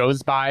 it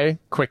goes by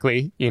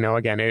quickly. You know,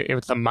 again, it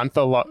was a month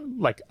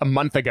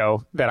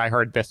ago that I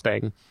heard this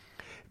thing.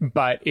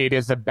 But it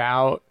is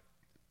about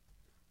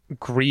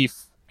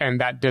grief and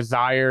that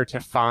desire to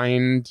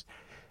find,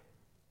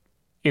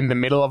 in the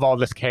middle of all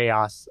this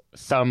chaos,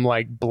 some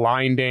like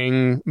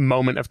blinding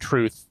moment of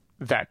truth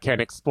that can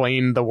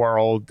explain the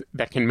world,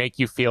 that can make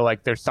you feel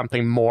like there's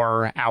something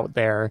more out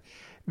there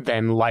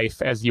than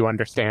life as you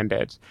understand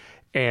it.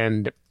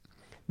 And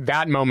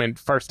that moment,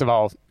 first of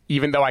all,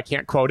 even though I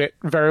can't quote it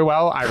very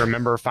well, I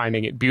remember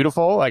finding it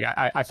beautiful. Like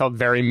I felt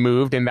very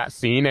moved in that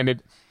scene, and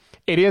it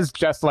is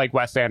just like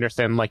Wes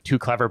Anderson, like too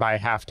clever by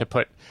half to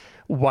put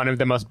one of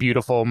the most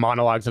beautiful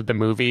monologues of the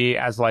movie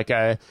as like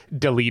a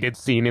deleted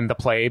scene in the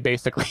play,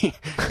 basically,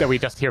 that we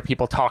just hear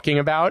people talking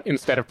about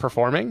instead of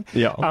performing.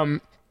 Yeah.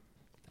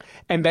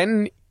 And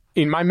then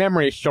in my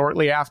memory,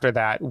 shortly after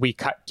that, we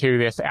cut to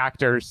this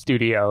actor's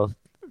studio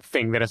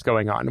thing that is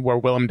going on, where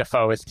Willem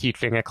Dafoe is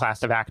teaching a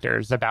class of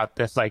actors about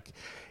this like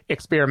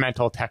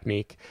experimental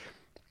technique.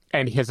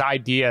 And his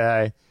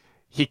idea,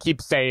 he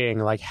keeps saying,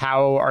 like,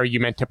 how are you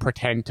meant to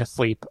pretend to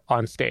sleep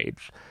on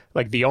stage?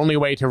 Like, the only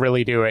way to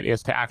really do it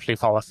is to actually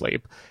fall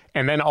asleep.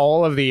 And then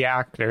all of the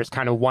actors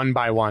kind of one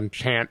by one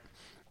chant,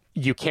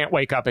 you can't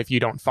wake up if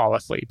you don't fall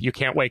asleep. You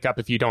can't wake up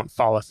if you don't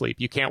fall asleep.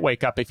 You can't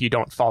wake up if you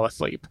don't fall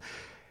asleep.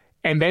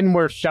 And then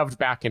we're shoved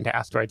back into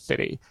Asteroid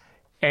City.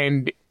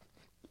 And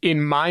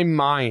in my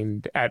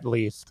mind, at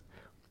least,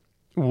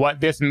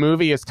 what this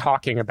movie is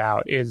talking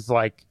about is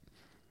like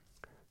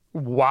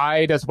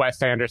why does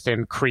Wes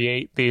Anderson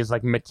create these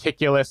like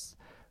meticulous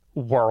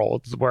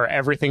worlds where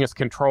everything is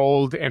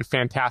controlled and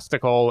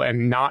fantastical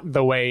and not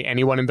the way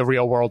anyone in the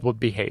real world would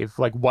behave?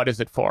 Like, what is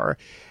it for?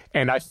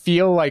 And I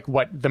feel like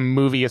what the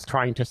movie is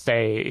trying to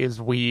say is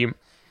we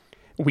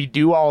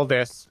do all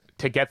this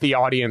to get the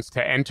audience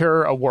to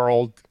enter a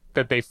world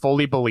that they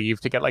fully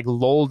believe, to get like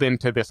lulled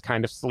into this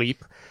kind of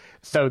sleep.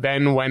 So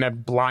then when a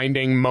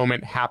blinding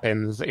moment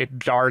happens, it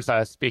jars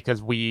us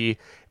because we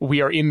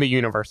are in the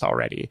universe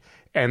already.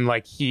 And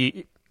like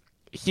he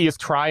is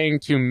trying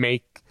to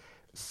make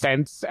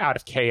sense out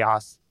of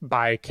chaos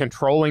by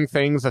controlling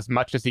things as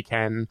much as he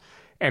can,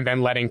 and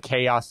then letting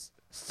chaos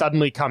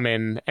suddenly come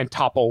in and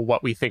topple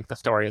what we think the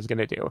story is going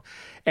to do.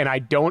 And I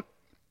don't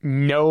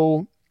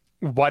know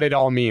what it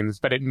all means,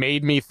 but it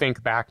made me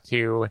think back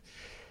to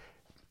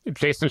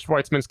Jason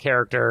Schwartzman's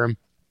character.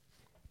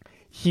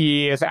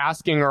 He is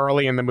asking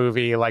early in the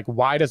movie, like,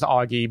 why does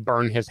Augie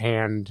burn his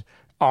hand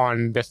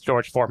on this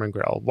George Foreman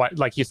grill? What,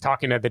 like, he's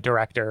talking to the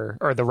director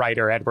or the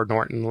writer, Edward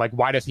Norton, like,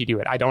 why does he do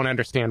it? I don't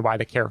understand why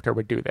the character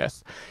would do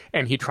this.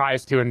 And he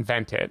tries to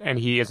invent it, and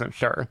he isn't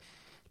sure.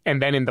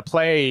 And then in the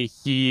play,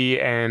 he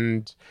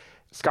and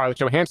Scarlett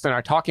Johansson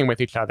are talking with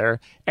each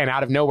other, and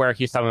out of nowhere,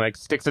 he suddenly like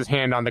sticks his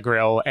hand on the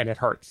grill and it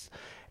hurts.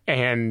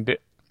 And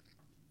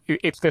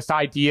it's this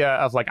idea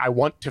of like, I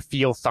want to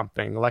feel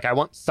something, like I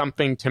want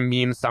something to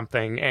mean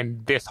something.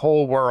 And this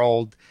whole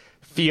world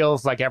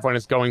feels like everyone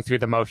is going through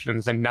the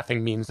motions and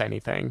nothing means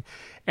anything.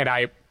 And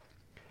I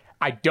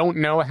don't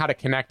know how to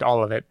connect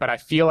all of it, but I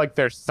feel like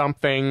there's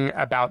something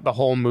about the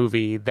whole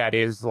movie that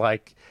is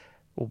like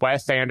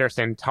Wes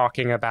Anderson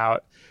talking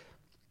about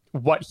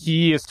what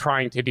he is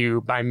trying to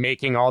do by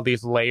making all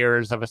these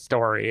layers of a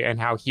story, and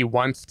how he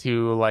wants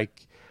to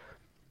like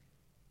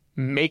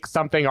make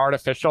something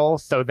artificial.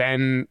 So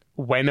then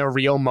when a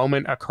real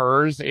moment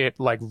occurs, it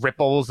like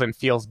ripples and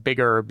feels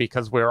bigger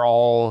because we're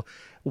all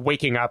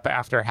waking up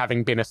after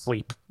having been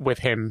asleep with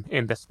him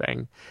in this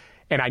thing.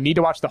 And I need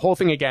to watch the whole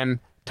thing again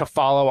to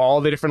follow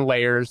all the different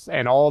layers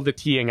and all the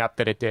teeing up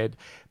that it did.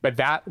 But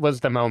that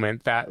was the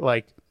moment, that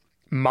like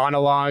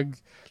monologue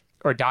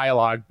or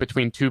dialogue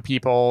between two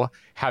people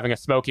having a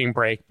smoking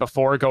break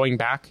before going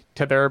back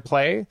to their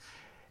play.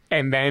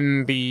 And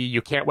then the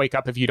you can't wake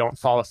up if you don't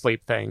fall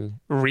asleep thing.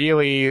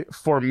 Really,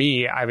 for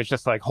me, I was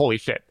just like, holy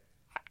shit.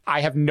 I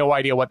have no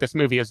idea what this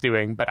movie is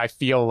doing, but I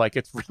feel like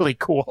it's really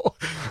cool.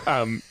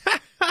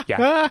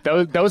 Yeah,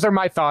 those are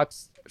my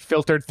thoughts,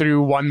 filtered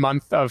through 1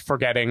 month of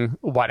forgetting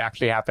what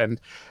actually happened.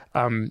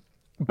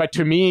 But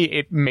to me,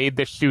 it made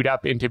this shoot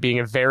up into being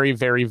a very,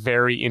 very,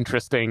 very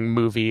interesting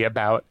movie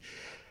about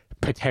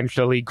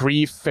potentially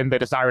grief and the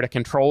desire to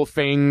control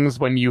things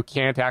when you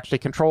can't actually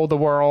control the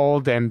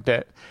world, and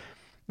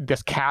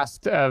this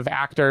cast of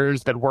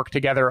actors that work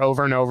together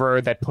over and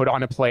over that put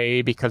on a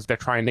play because they're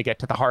trying to get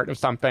to the heart of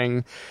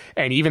something.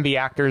 And even the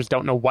actors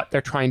don't know what they're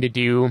trying to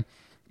do,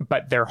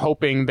 but they're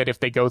hoping that if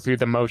they go through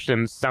the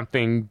motions,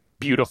 something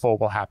beautiful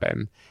will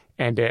happen.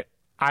 And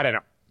I don't know.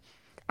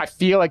 I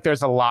feel like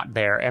there's a lot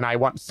there, and I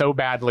want so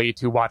badly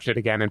to watch it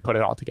again and put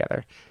it all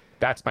together.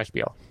 That's my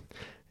spiel.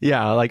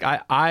 Yeah, like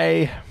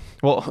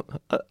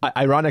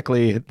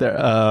ironically,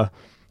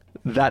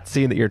 that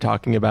scene that you're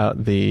talking about,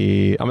 I'm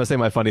going to say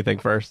my funny thing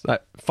first.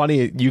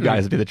 Funny, you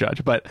guys be the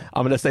judge, but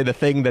I'm going to say the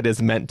thing that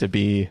is meant to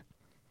be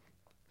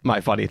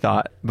my funny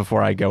thought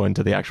before I go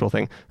into the actual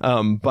thing.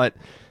 But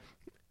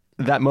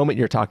that moment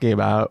you're talking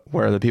about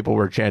where the people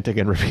were chanting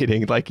and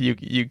repeating, like,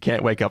 you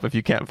can't wake up if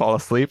you can't fall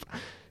asleep.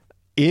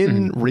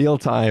 In real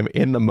time,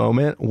 in the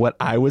moment, what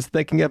I was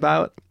thinking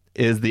about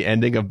is the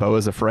ending of Beau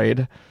is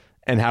Afraid,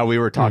 and how we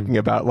were talking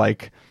about,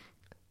 like,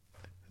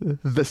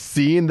 the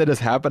scene that is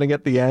happening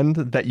at the end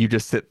that you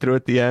just sit through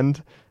at the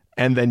end,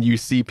 and then you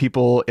see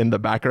people in the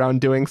background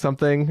doing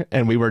something.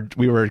 And we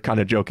were kind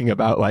of joking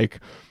about, like,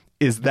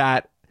 is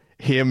that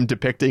him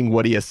depicting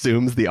what he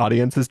assumes the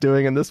audience is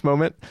doing in this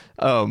moment?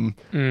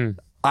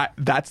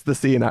 That's the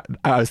scene.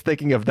 I was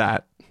thinking of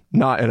that,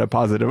 not in a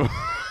positive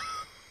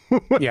way.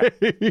 Yeah.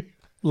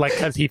 Like,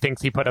 because he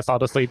thinks he put us all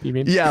to sleep, you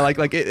mean? Yeah,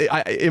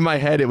 in my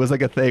head, it was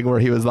like a thing where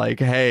he was like,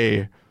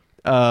 hey,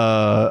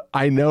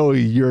 I know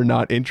you're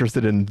not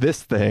interested in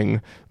this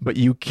thing, but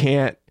you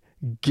can't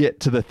get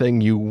to the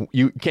thing you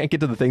can't get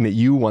to the thing that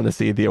you want to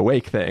see, the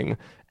awake thing,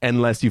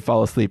 unless you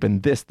fall asleep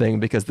in this thing,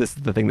 because this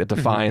is the thing that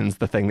defines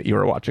the thing that you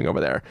were watching over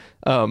there.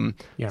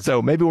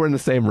 So maybe we're in the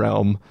same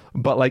realm,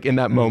 but like in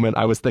that moment,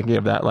 I was thinking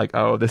of that, like,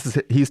 oh,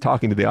 he's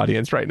talking to the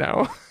audience right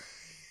now.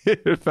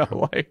 It felt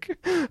like,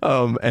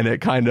 and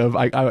it kind of,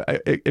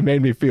 it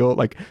made me feel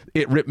like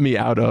it ripped me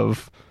out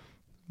of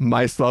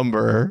my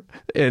slumber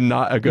in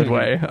not a good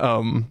way.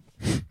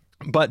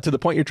 But to the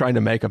point you're trying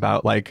to make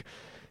about like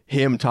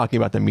him talking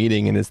about the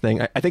meeting and his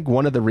thing, I think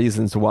one of the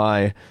reasons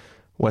why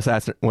Wes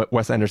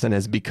Anderson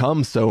has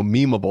become so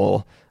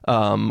memeable,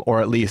 or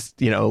at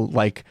least,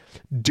 like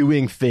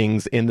doing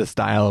things in the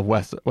style of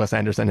Wes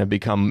Anderson have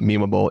become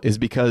memeable, is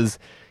because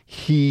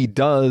he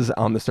does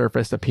on the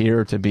surface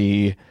appear to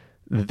be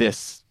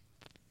this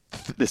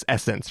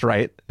essence,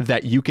 right,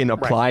 that you can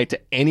apply to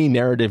any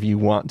narrative you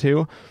want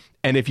to.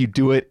 And if you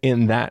do it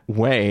in that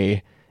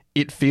way,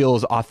 it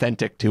feels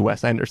authentic to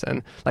Wes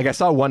Anderson. Like, I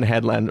saw one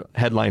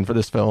headline for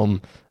this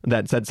film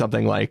that said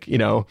something like, you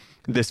know,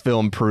 this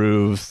film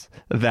proves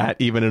that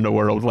even in a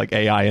world like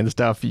AI and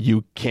stuff,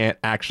 you can't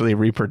actually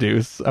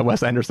reproduce a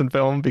Wes Anderson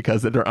film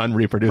because they're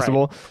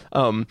unreproducible.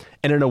 Right.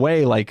 And in a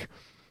way, like,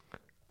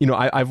 you know,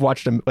 I've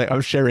watched him. Like, I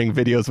was sharing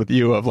videos with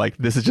you of like,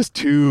 this is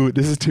too good.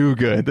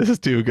 This is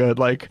too good.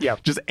 Like,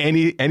 just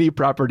any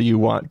property you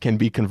want can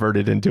be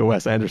converted into a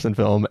Wes Anderson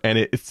film, and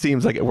it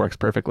seems like it works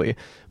perfectly.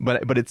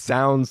 But it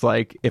sounds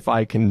like if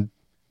I can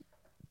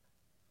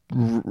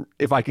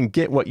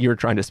get what you're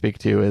trying to speak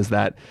to, is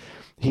that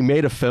he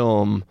made a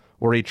film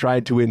where he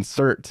tried to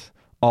insert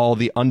all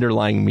the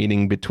underlying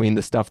meaning between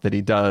the stuff that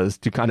he does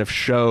to kind of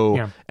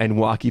show and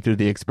walk you through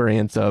the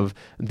experience of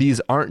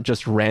these aren't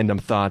just random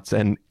thoughts.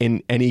 And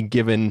in any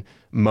given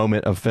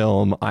moment of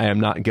film, I am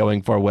not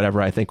going for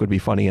whatever I think would be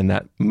funny in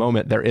that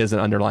moment. There is an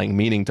underlying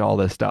meaning to all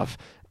this stuff.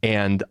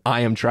 And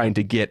I am trying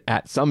to get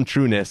at some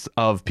trueness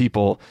of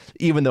people,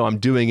 even though I'm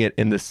doing it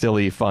in this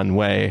silly, fun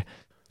way.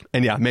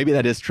 And yeah, maybe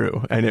that is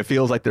true. And it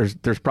feels like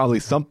there's probably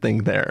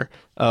something there.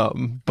 But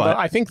well,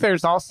 I think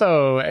there's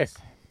also...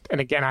 And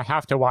again, I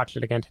have to watch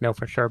it again to know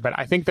for sure. But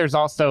I think there's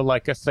also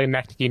like a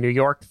Synecdoche, New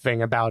York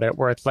thing about it,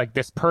 where it's like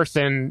this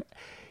person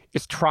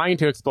is trying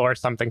to explore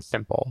something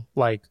simple,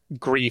 like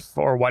grief,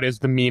 or what is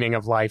the meaning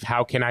of life?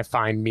 How can I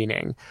find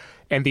meaning?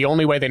 And the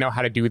only way they know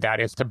how to do that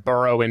is to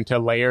burrow into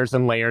layers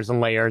and layers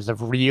and layers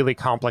of really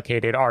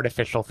complicated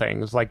artificial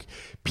things, like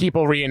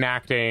people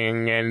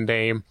reenacting and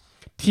a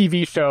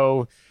TV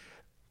show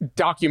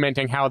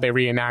documenting how they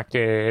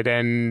reenacted,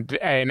 and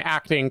an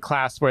acting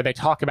class where they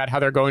talk about how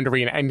they're going to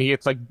reenact. And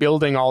it's like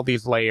building all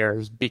these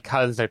layers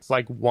because it's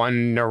like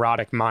one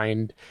neurotic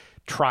mind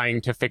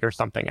trying to figure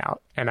something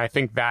out. And I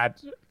think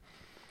that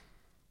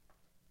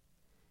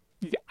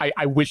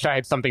I wish I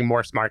had something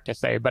more smart to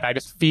say, but I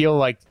just feel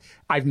like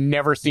I've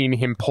never seen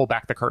him pull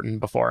back the curtain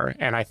before.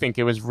 And I think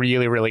it was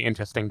really, really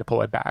interesting to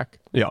pull it back.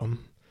 Yeah.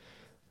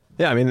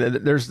 Yeah. I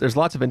mean, there's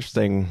lots of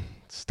interesting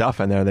stuff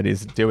in there that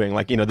he's doing,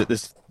 like, you know, that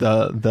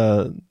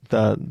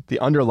the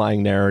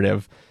underlying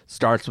narrative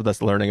starts with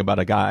us learning about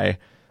a guy,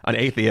 an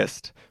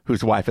atheist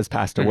whose wife has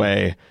passed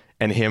away,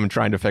 and him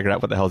trying to figure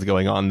out what the hell's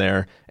going on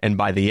there. And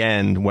by the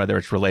end, whether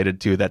it's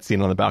related to that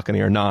scene on the balcony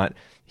or not,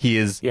 he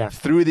is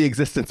through the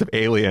existence of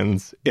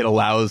aliens, it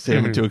allows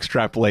him to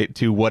extrapolate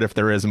to what if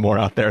there is more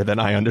out there than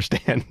I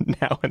understand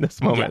now in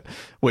this moment,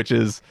 which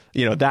is,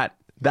 you know,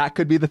 that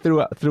could be the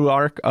through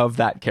arc of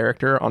that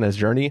character on his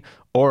journey,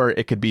 or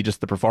it could be just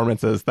the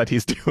performances that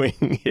he's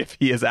doing if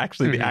he is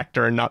actually the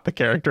actor and not the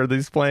character that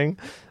he's playing.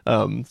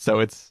 So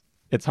it's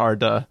hard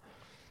to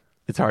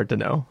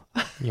know.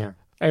 Yeah.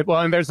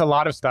 Well, and there's a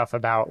lot of stuff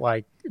about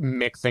like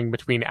mixing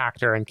between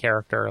actor and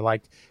character.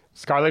 Like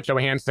Scarlett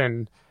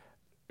Johansson,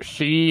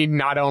 she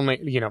not only,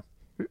 you know,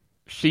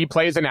 she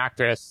plays an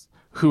actress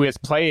who is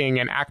playing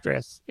an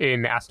actress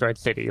in Asteroid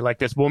City. Like,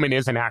 this woman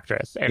is an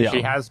actress, and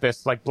she has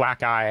this like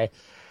black eye,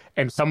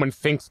 and someone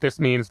thinks this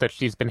means that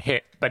she's been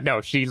hit. But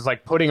no, she's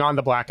like putting on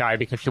the black eye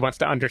because she wants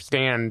to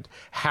understand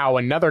how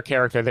another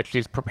character that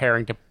she's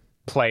preparing to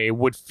play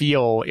would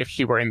feel if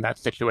she were in that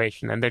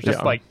situation. And there's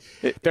just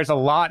there's a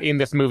lot in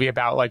this movie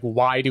about like,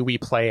 why do we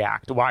play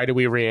act? Why do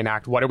we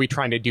reenact? What are we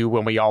trying to do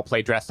when we all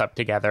play dress up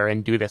together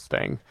and do this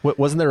thing?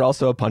 Wasn't there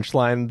also a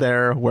punchline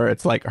there where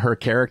it's like her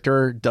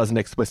character doesn't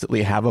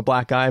explicitly have a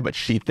black eye, but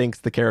she thinks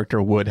the character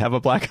would have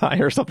a black eye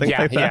or something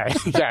like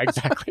that? Yeah,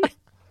 exactly.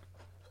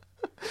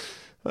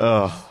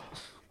 Oh,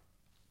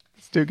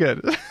 it's too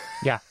good.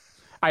 Yeah.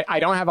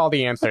 I don't have all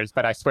the answers,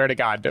 but I swear to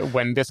God,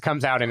 when this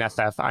comes out in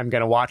SF, I'm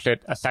going to watch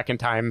it a second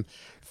time,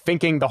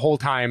 thinking the whole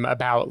time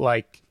about,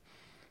 like,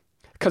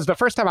 because the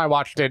first time I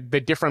watched it, the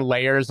different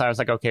layers, I was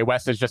like, okay,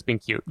 Wes is just being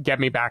cute.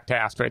 Get me back to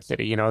Asteroid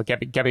City, you know, get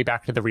me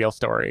back to the real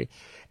story.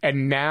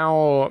 And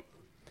now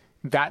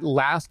that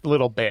last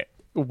little bit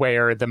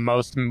where the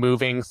most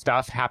moving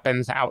stuff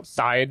happens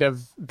outside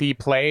of the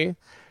play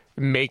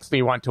makes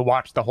me want to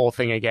watch the whole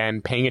thing again,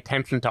 paying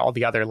attention to all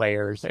the other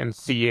layers and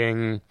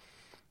seeing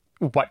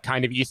what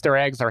kind of Easter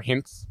eggs or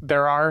hints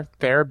there are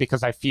there,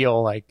 because I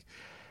feel like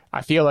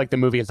the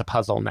movie is a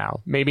puzzle now.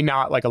 Maybe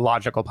not like a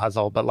logical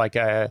puzzle, but like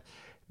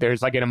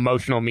there's like an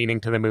emotional meaning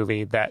to the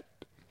movie that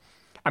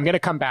I'm going to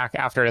come back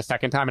after a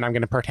second time and I'm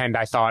going to pretend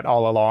I saw it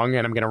all along,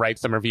 and I'm going to write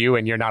some review,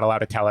 and you're not allowed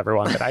to tell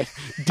everyone that I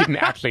didn't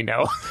actually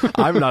know.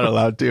 I'm not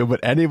allowed to, but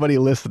anybody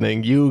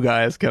listening, you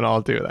guys can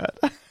all do that.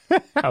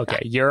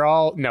 Okay, you're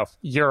all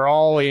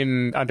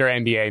in under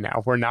NDA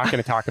now. We're not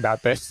going to talk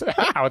about this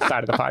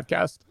outside of the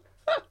podcast.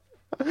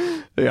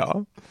 Yeah.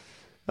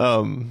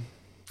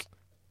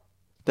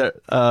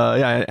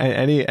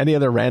 Any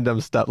other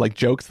random stuff, like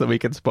jokes that we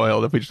can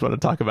spoil if we just want to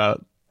talk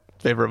about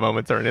favorite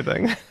moments or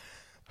anything?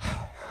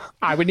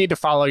 I would need to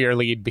follow your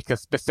lead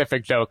because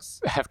specific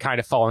jokes have kind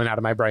of fallen out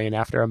of my brain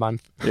after a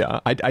month. Yeah,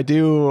 I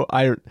do.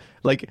 I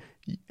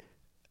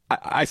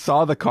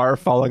saw the car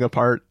falling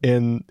apart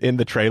in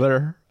the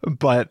trailer,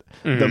 But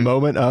the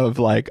moment of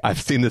like, I've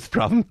seen this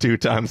problem 2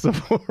 times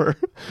before.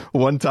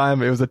 One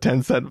time it was a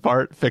 10-cent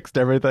part, fixed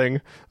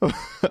everything.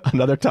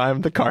 Another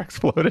time the car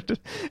exploded,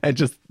 and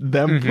just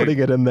them putting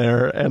it in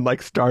there and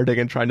like starting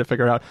and trying to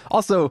figure it out.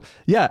 Also,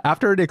 yeah,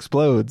 after it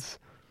explodes,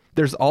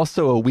 there's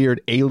also a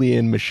weird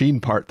alien machine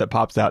part that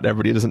pops out and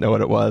everybody doesn't know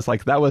what it was.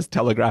 Like, that was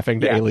telegraphing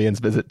the aliens'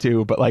 visit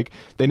too, but like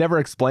they never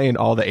explain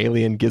all the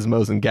alien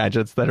gizmos and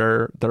gadgets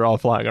that they're all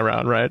flying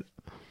around, right?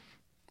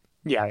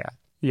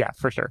 Yeah,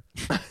 for sure.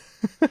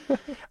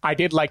 I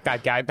did like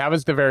that gag. That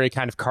was the very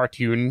kind of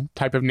cartoon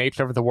type of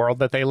nature of the world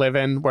that they live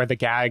in, where the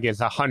gag is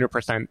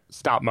 100%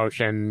 stop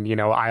motion, you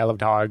know, Isle of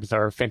Dogs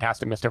or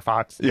Fantastic Mr.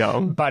 Fox. Yeah.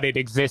 But it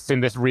exists in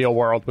this real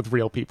world with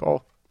real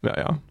people.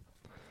 Yeah.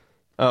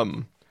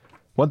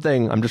 One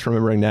thing I'm just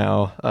remembering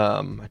now,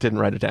 I didn't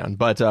write it down,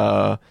 but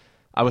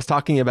I was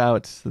talking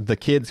about the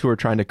kids who were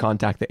trying to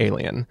contact the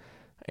alien.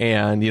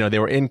 And, you know, they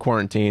were in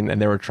quarantine and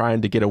they were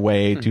trying to get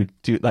away to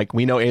like,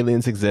 we know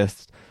aliens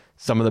exist.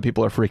 Some of the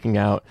people are freaking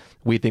out.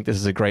 We think this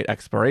is a great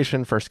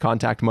exploration, first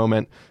contact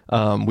moment.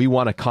 We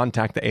want to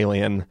contact the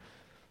alien.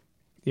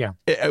 Yeah.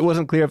 It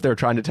wasn't clear if they were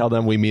trying to tell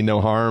them we mean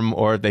no harm,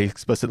 or they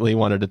explicitly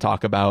wanted to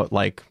talk about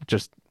like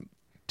just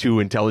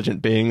 2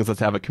 intelligent beings. Let's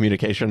have a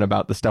communication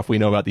about the stuff we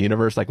know about the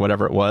universe, like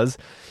whatever it was.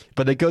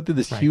 But they go through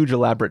this huge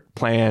elaborate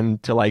plan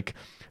to like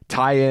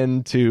tie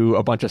into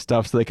a bunch of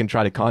stuff so they can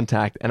try to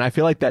contact. And I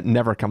feel like that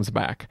never comes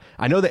back.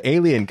 I know the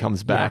alien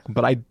comes back,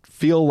 but I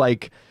feel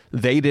like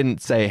they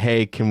didn't say,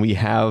 hey, can we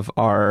have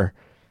our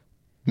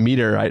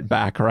meteorite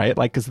back, right?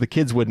 Like, because the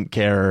kids wouldn't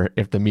care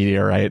if the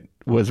meteorite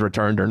was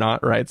returned or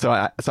not, right? So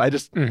I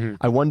just,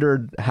 I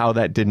wondered how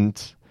that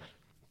didn't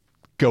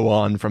go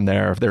on from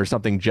there, if there was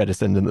something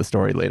jettisoned in the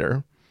story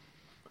later.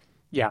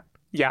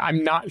 Yeah,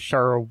 I'm not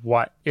sure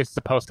what is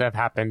supposed to have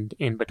happened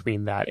in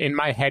between that. In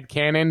my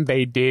headcanon,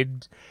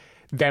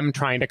 them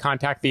trying to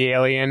contact the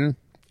alien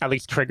at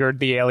least triggered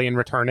the alien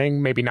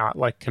returning, maybe not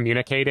like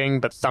communicating,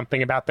 but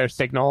something about their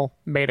signal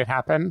made it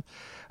happen.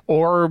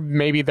 Or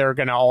maybe they're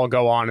going to all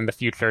go on in the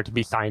future to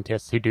be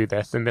scientists who do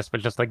this, and this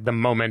was just like the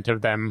moment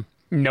of them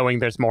knowing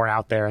there's more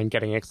out there and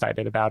getting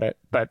excited about it.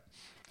 But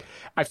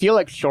I feel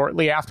like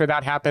shortly after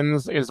that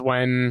happens is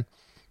when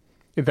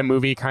the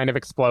movie kind of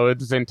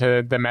explodes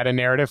into the meta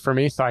narrative for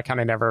me. So I kind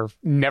of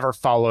never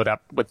followed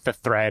up with the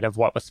thread of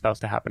what was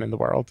supposed to happen in the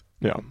world.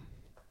 Yeah.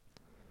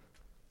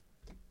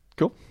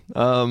 Cool.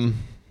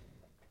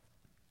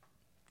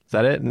 Is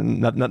that it?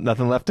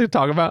 Nothing left to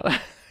talk about?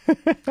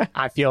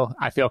 I feel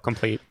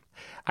complete.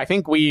 I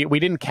think we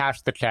didn't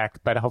cash the check,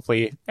 but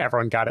hopefully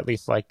everyone got at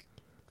least like,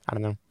 I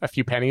don't know, a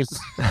few pennies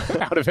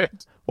out of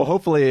it. Well,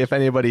 hopefully if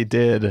anybody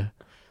did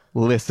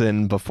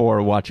listen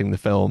before watching the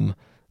film,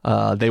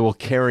 they will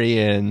carry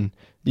in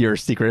your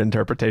secret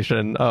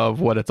interpretation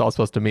of what it's all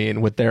supposed to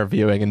mean with their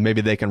viewing, and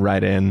maybe they can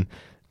write in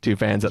to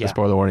fans at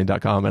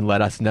thespoilerwarning.com and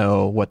let us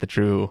know what the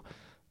true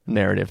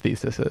narrative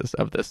thesis is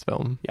of this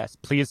film. Yes,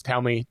 please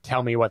tell me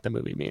what the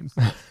movie means.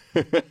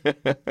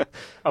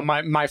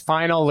 My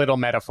final little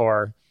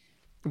metaphor,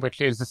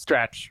 which is a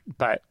stretch,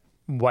 but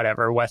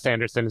whatever. Wes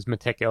Anderson is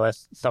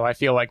meticulous, so I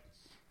feel like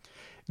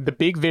the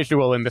big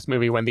visual in this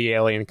movie when the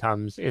alien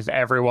comes is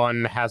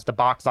everyone has the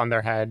box on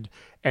their head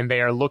and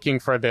they are looking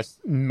for this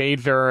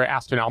major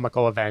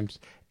astronomical event,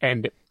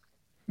 and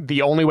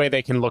the only way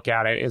they can look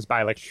at it is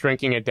by like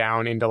shrinking it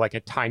down into like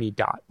a tiny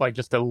dot, like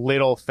just a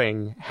little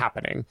thing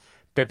happening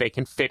that they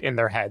can fit in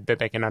their head, that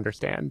they can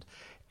understand.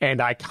 And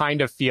I kind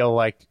of feel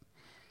like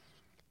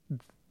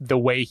the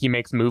way he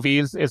makes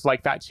movies is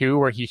like that too,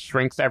 where he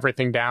shrinks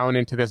everything down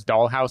into this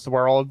dollhouse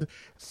world.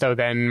 So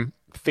then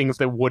things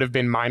that would have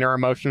been minor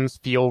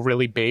emotions feel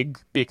really big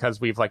because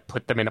we've like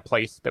put them in a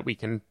place that we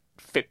can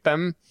fit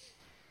them.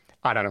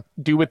 I don't know.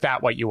 Do with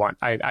that what you want.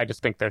 I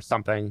just think there's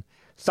something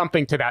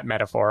to that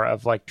metaphor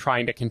of like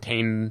trying to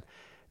contain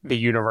the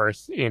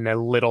universe in a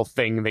little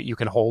thing that you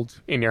can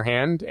hold in your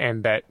hand,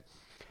 and that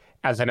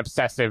as an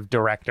obsessive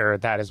director,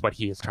 that is what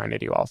he is trying to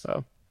do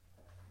also.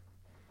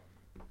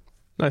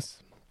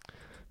 Nice.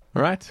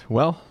 All right.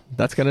 Well,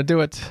 that's going to do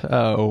it.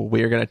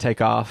 We are going to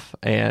take off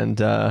and,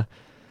 we're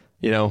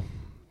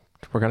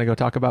going to go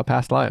talk about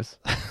past lives.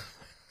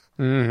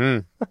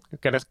 Gonna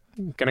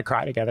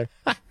cry together.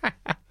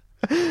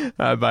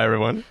 Bye,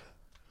 everyone.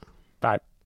 Bye.